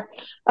right there.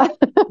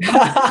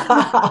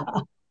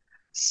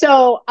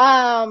 So,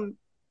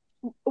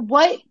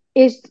 what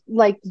is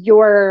like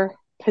your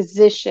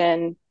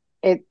position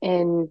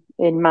in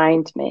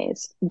Mind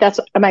Maze?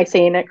 Am I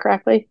saying it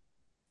correctly?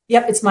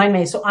 Yep, it's Mind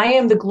Maze. So I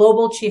am the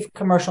global chief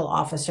commercial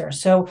officer.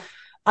 So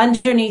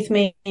Underneath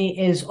me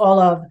is all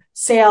of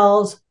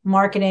sales,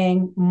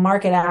 marketing,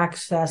 market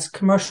access,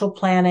 commercial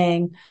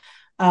planning,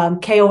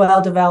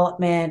 KOL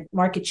development,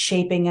 market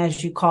shaping,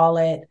 as you call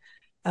it.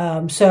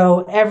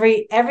 So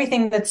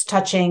everything that's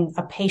touching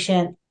a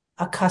patient,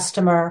 a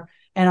customer,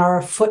 and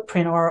our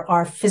footprint or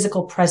our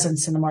physical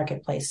presence in the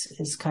marketplace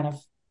is kind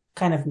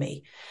of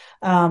me.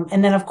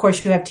 And then of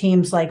course you have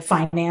teams like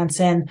finance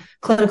and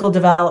clinical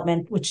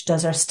development, which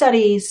does our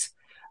studies,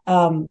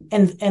 and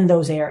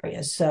those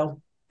areas.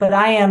 So, but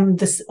I am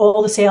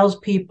all the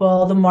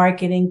salespeople, the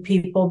marketing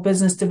people,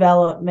 business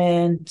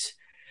development,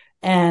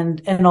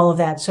 and all of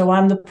that. So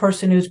I'm the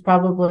person who's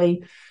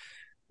probably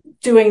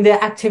doing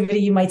the activity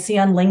you might see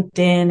on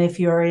LinkedIn if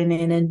you're in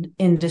an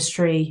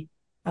industry,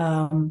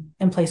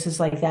 and places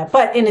like that.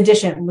 But in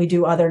addition, we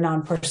do other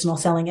non-personal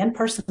selling and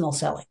personal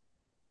selling.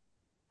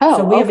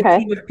 So we Oh, have a okay.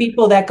 team of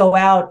people that go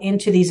out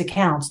into these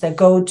accounts, that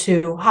go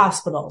to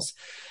hospitals,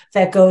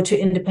 that go to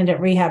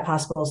independent rehab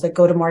hospitals, that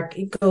go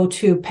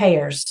to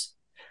payers.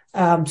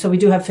 So we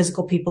do have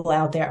physical people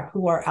out there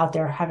who are out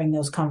there having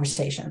those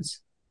conversations.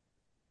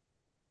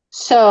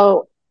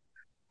 So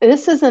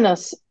this isn't a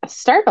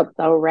startup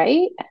though,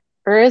 right?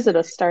 Or is it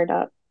a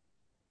startup?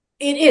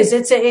 It is.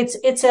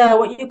 It's a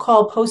what you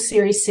call post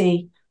Series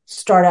C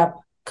startup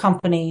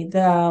company.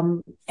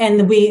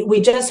 And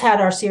we just had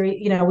our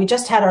series. We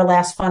just had our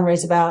last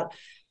fundraise about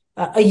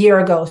a year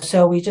ago.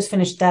 So we just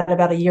finished that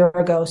about a year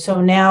ago.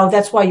 So now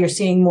that's why you're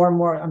seeing more and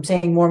more. I'm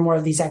saying more and more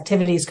of these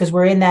activities because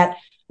we're in that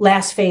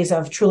last phase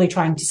of truly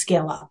trying to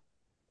scale up.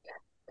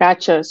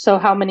 Gotcha. So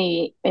how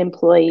many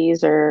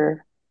employees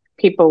or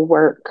people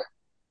work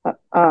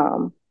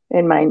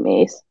in Mind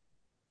Maze?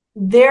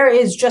 There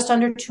is just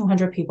under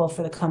 200 people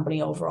for the company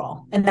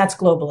overall, and that's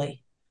globally.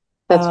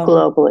 That's Um,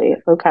 globally.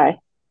 Okay.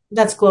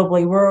 that's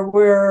globally.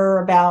 We're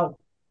about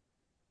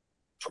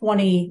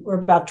 20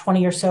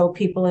 or so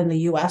people in the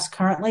US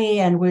currently,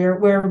 and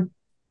we're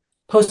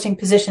posting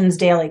positions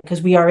daily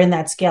because we are in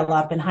that scale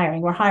up and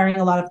hiring. We're hiring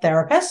a lot of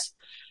therapists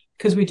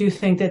because we do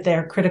think that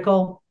they're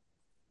critical,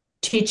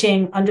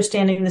 teaching,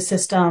 understanding the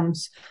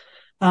systems,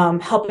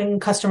 helping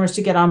customers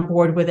to get on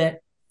board with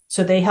it.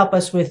 So they help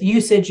us with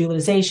usage,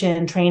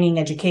 utilization, training,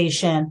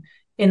 education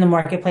in the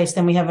marketplace.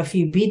 Then we have a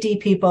few BD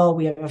people.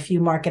 We have a few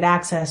market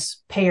access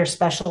payer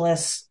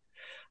specialists,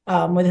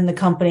 within the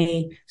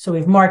company. So we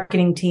have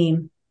marketing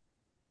team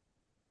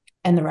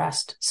and the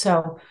rest.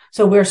 So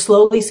we're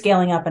slowly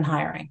scaling up and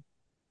hiring.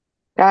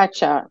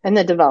 Gotcha. And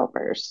the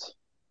developers.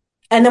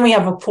 And then we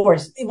have, of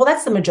course, well,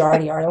 that's the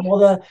majority are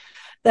all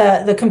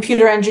the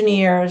computer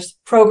engineers,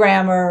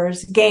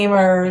 programmers,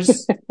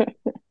 gamers,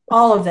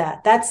 all of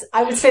that.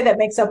 I would say that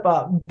makes up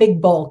a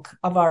big bulk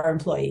of our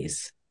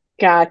employees.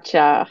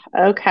 Gotcha.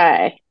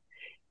 Okay.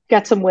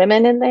 Got some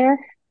women in there?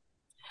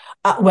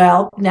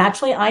 Well,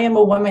 naturally, I am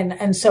a woman,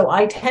 and so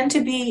I tend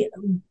to be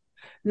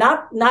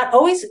not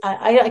always.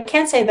 I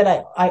can't say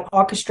that I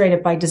orchestrate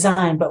it by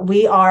design, but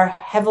we are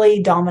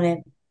heavily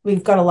dominant.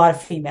 We've got a lot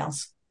of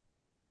females.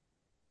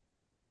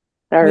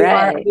 All We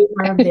are, right. we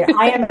are there.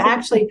 I am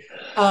actually,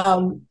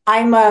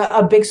 I'm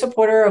a big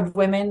supporter of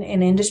women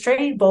in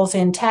industry, both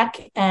in tech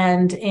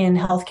and in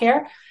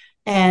healthcare.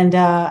 And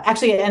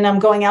and I'm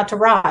going out to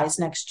Rise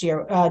next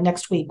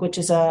week, which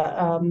is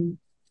a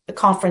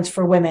conference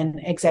for women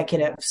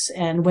executives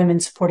and women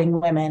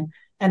supporting women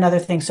and other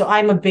things. So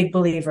I'm a big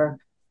believer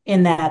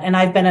in that. And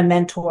I've been a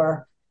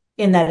mentor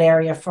in that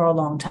area for a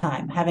long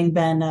time, having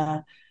been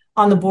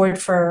on the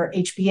board for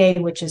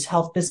HBA, which is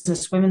Health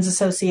Business Women's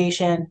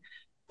Association.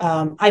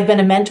 I've been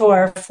a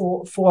mentor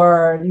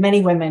for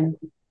many women,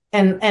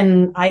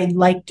 and I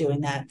like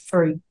doing that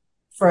for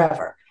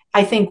forever.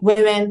 I think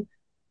women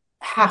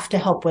have to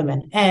help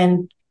women,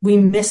 and we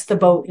miss the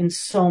boat in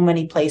so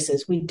many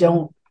places. We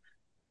don't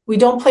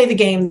play the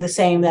game the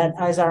same that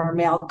as our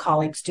male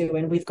colleagues do,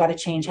 and we've got to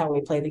change how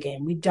we play the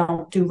game. We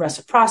don't do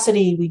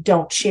reciprocity. We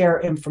don't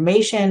share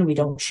information. We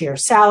don't share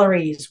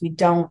salaries. We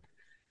don't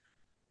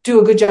do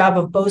a good job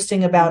of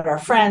boasting about our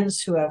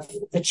friends who have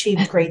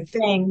achieved great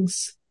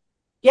things.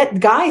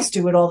 Yet guys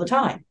do it all the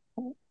time,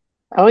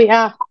 Oh,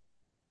 yeah.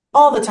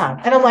 all the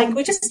time. And I'm like,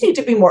 we just need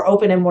to be more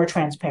open and more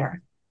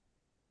transparent.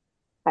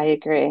 I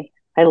agree.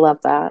 I love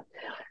that.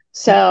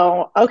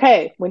 So,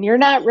 okay, when you're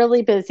not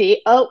really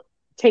busy,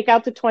 take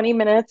out the 20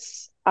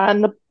 minutes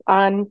on the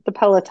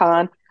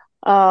Peloton.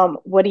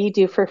 What do you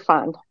do for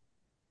fun?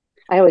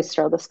 I always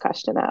throw this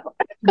question out.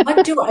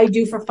 What do I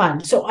do for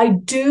fun? So I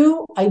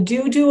do a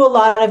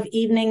lot of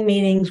evening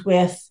meetings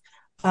with,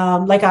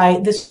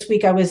 this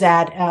week I was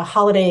at a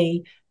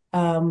holiday,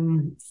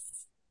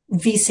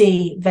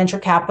 VC venture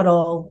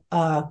capital,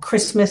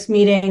 Christmas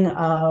meeting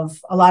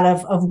of a lot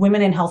of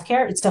women in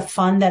healthcare. It's a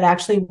fund that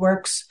actually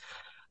works,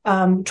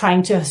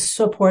 trying to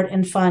support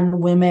and fund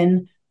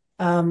women,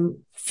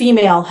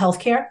 female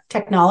healthcare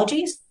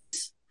technologies.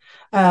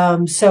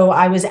 So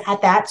I was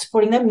at that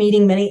supporting them,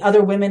 meeting many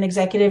other women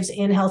executives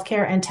in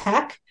healthcare and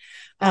tech.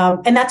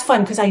 And that's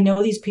fun because I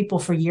know these people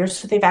for years,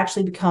 so they've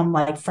actually become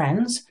like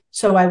friends.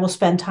 So I will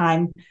spend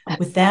time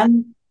with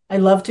them. I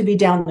love to be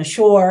down the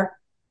shore,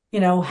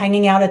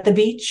 hanging out at the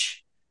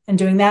beach. and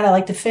doing that. I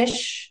like to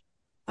fish.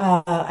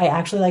 I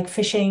actually like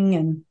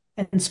fishing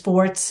and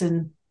sports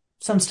and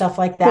some stuff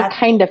like What that.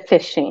 kind of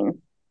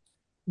fishing?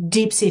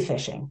 Deep sea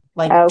fishing,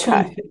 like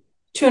Okay.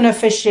 tuna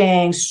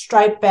fishing,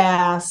 striped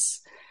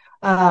bass,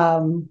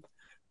 um,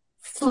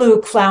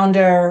 fluke,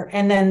 flounder,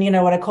 and then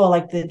what I call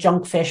like the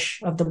junk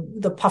fish of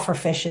the puffer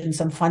fish and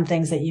some fun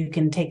things that you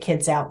can take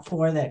kids out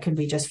for that can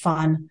be just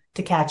fun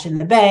to catch in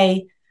the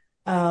bay.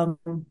 Um,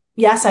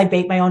 yes, I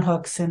bait my own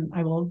hooks and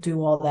I will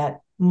do all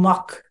that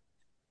muck.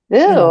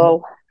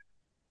 Ew.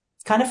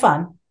 It's kind of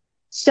fun.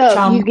 So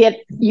Chum.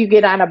 you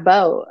get on a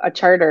boat, a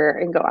charter,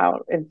 and go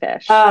out and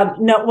fish.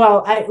 No,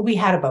 well, we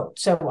had a boat,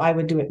 so I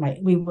would do it.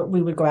 We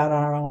would go out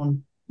on our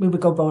own. We would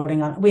go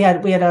boating on. We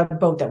had a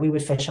boat that we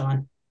would fish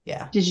on.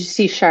 Yeah. Did you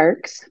see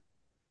sharks?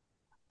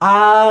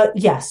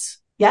 Yes,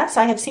 yes,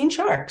 I have seen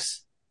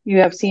sharks. You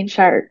have seen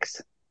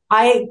sharks.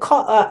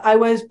 I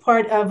was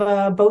part of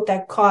a boat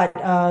that caught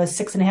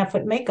 6.5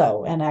 foot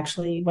mako, and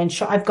actually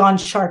I've gone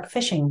shark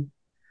fishing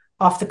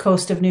off the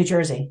coast of New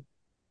Jersey.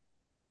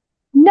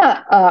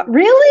 No,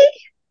 really?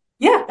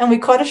 Yeah, and we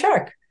caught a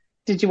shark.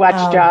 Did you watch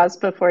Um, Jaws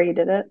before you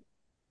did it?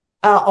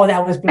 oh,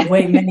 that was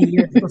way many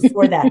years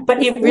before that,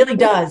 but it really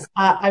does.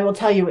 I will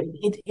tell you,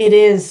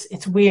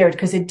 it's weird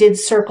because it did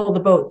circle the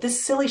boat.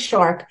 This silly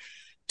shark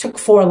took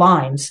 4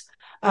 lines.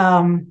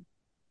 Um,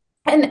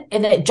 and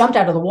it jumped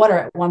out of the water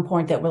at one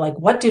point that we're like,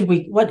 what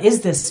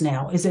is this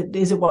now? Is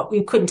it what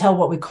we couldn't tell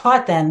what we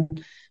caught then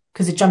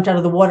because it jumped out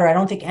of the water. I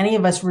don't think any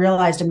of us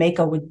realized a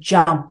mako would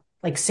jump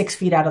like 6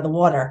 feet out of the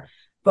water,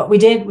 but we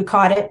did, we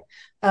caught it.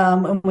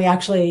 And we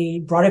actually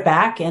brought it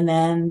back and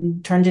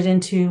then turned it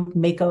into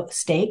mako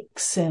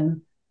steaks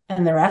and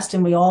the rest.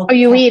 And we Oh, all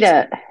you eat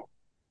kept, it.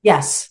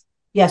 yes,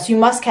 yes, you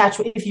must catch.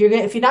 If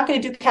you're not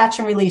going to do catch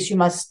and release, you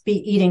must be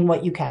eating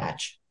what you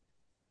catch.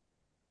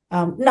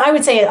 No, I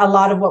would say a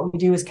lot of what we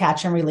do is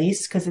catch and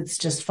release because it's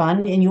just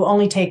fun and you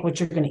only take what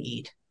you're going to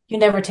eat. You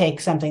never take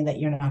something that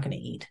you're not going to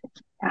eat.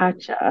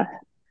 Gotcha.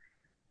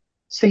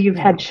 So you've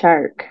Yeah. had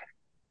shark.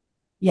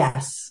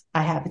 Yes,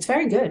 I have. It's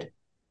very good.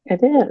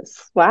 It is.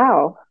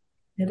 Wow.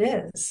 It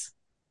is.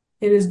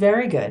 It is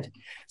very good.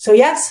 So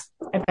yes,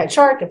 I've had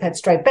shark, I've had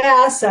striped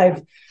bass,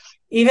 I've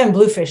even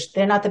bluefish.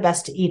 They're not the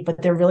best to eat,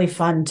 but they're really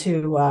fun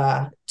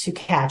to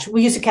catch.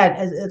 We used to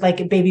catch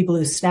like baby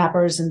blue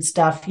snappers and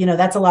stuff.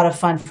 That's a lot of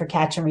fun for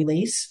catch and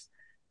release.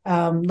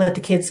 Let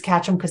the kids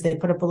catch them because they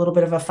put up a little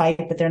bit of a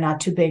fight, but they're not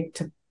too big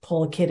to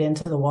pull a kid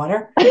into the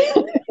water.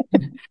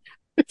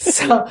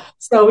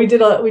 So we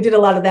did a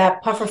lot of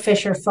that. Puffer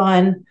fish are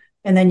fun,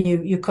 and then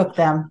you cook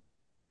them.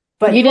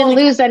 But You you didn't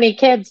only lose any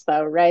kids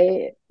though,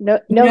 right? No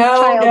no,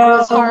 child no.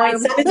 was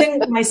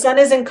harmed. My son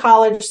is in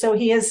college, so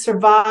he has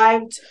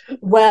survived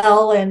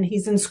well, and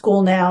he's in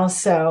school now.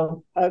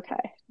 So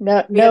Okay.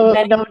 No, we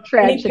have no many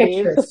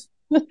tragedies. pictures,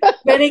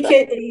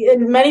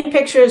 many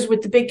pictures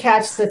with the big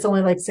catch that's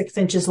only like 6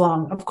 inches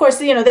long. Of course,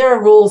 there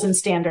are rules and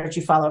standards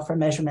you follow for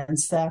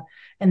measurements,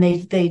 and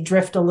they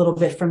drift a little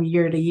bit from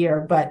year to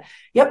year. But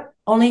yep,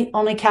 only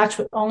catch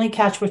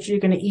what you're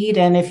going to eat,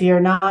 and if you're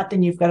not,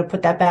 then you've got to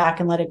put that back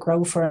and let it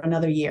grow for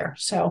another year.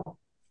 So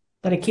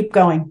let it keep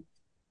going.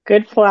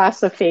 Good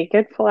philosophy.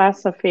 Good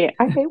philosophy.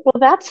 Okay, well,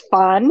 that's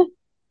fun.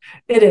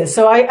 It is.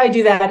 So I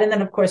do that. And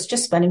then, of course,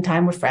 just spending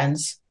time with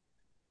friends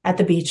at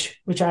the beach,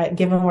 which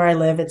given where I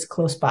live, it's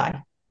close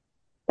by.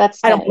 That's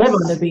I don't live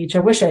on the nice. beach. I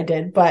wish I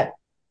did, but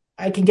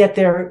I can get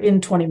there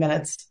in 20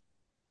 minutes.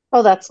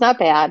 Oh, that's not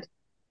bad.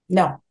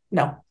 No,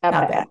 no, Not not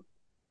bad. bad.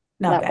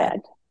 Not Not bad.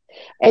 bad.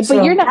 But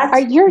you're So not,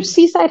 are that's, your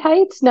Seaside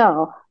Heights?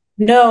 No.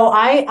 no,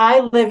 I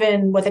live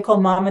in what they call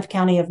Monmouth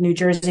County of New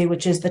Jersey,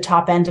 which is the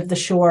top end of the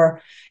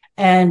shore.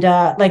 And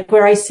like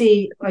where I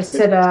said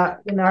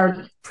in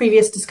our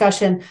previous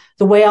discussion,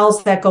 the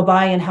whales that go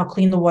by and how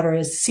clean the water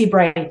is,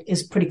 Seabright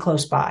is pretty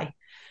close by.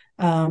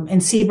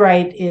 And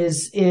Seabright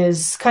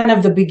is kind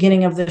of the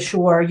beginning of the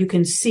shore. You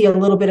can see a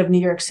little bit of New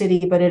York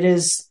City, but it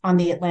is on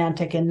the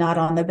Atlantic and not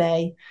on the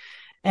bay.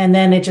 And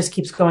then it just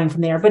keeps going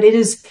from there. But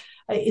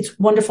it's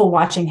wonderful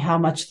watching how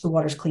much the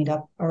water's cleaned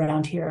up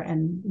around here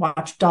and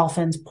watch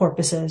dolphins,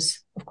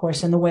 porpoises, of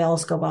course, and the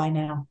whales go by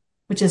now,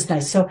 which is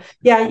nice. So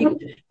yeah,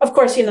 of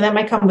course, that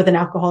might come with an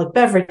alcoholic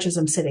beverage as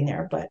I'm sitting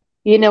there, but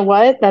You know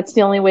what? That's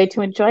the only way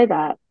to enjoy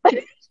that.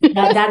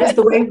 that is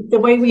the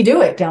way we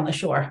do it down the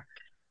shore.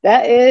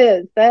 That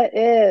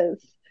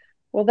is.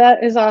 Well,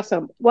 that is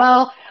awesome.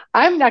 Well,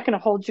 I'm not going to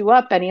hold you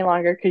up any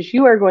longer because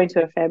you are going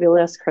to a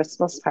fabulous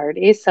Christmas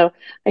party. So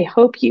I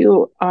hope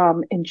you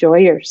enjoy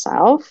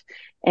yourself.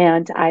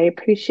 And I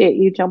appreciate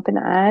you jumping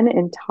on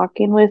and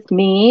talking with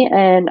me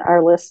and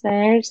our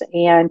listeners.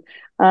 And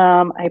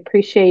I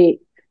appreciate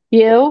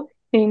you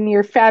and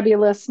your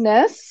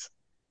fabulousness.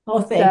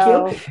 Oh, thank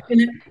you. So,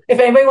 And if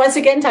anybody wants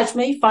to get in touch with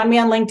me, find me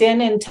on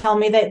LinkedIn and tell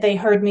me that they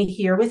heard me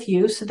here with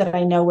you so that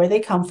I know where they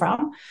come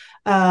from.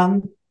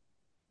 Um,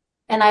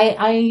 and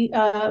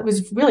it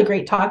was really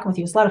great talking with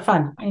you. It was a lot of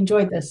fun. I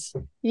enjoyed this.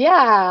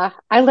 yeah,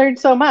 I learned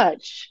so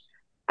much.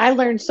 I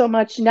learned so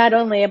much not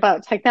only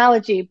about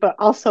technology, but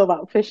also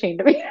about fishing.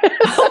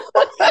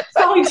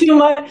 Probably too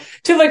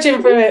much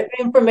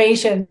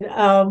information.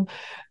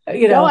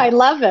 No, I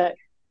love it.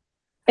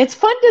 It's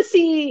fun to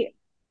see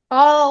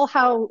all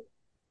how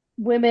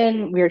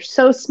we're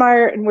so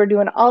smart and we're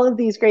doing all of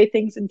these great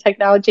things in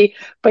technology,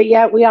 but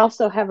yet we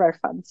also have our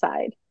fun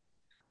side.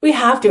 We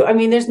have to. I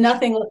mean, there's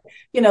nothing,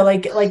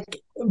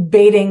 like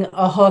baiting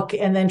a hook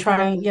and then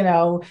trying to get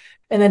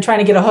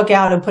a hook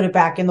out and put it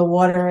back in the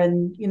water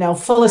and,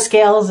 full of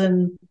scales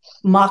and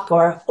muck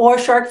or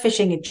shark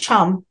fishing at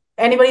chum.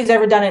 Anybody who's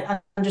ever done it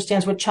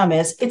understands what chum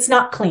is. It's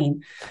not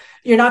clean.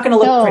 You're not going to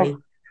look pretty.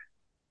 No,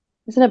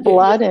 isn't it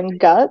blood and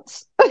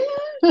guts?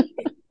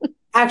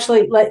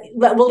 Actually,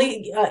 we'll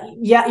leave,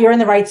 yeah, you're in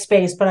the right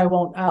space, but I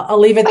won't. I'll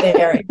leave it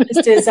there. It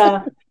just is.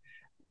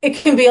 It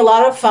can be a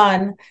lot of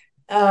fun.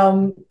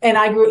 And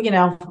I grew,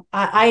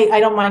 I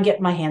don't mind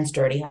getting my hands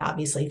dirty.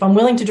 Obviously, if I'm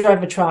willing to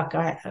drive a truck,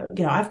 I've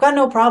got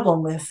no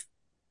problem with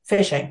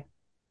fishing.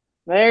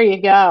 There you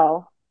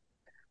go.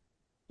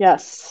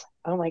 Yes.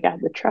 Oh my God,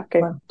 the truck.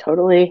 I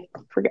totally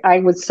forgot. I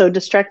was so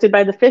distracted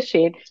by the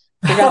fishing.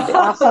 Forgot the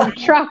awesome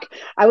truck.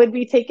 I would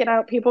be taking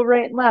out people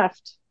right and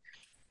left.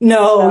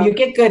 No, so. You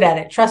get good at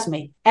it. Trust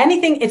me.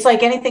 It's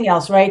like anything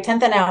else, right?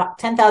 10,000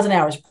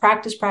 hours.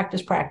 Practice,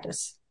 practice,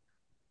 practice.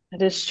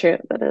 That is true.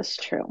 That is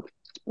true.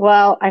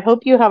 Well, I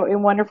hope you have a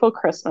wonderful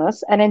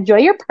Christmas and enjoy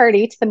your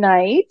party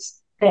tonight.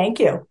 Thank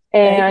you.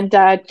 And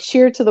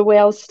cheer to the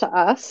whales to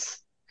us.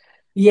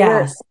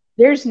 Yes.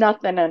 There's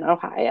nothing in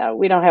Ohio.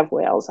 We don't have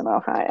whales in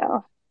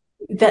Ohio.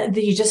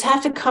 You just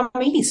have to come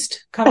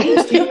east. Come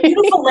east. You have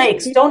beautiful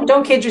lakes.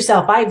 Don't kid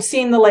yourself. I've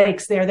seen the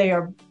lakes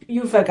there.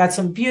 You've got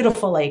some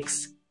beautiful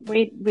lakes.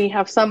 We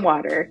have some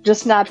water,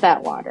 just not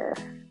that water.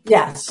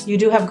 Yes, you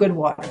do have good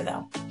water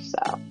though.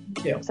 So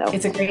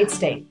it's a great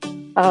state.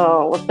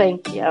 Oh, well,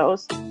 thank you.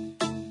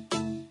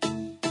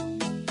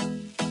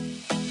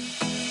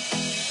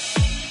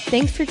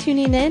 Thanks for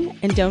tuning in,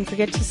 and don't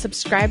forget to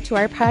subscribe to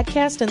our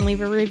podcast and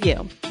leave a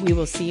review. We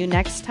will see you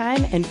next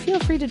time, and feel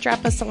free to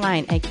drop us a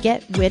line at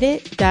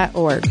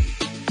getwithit.org.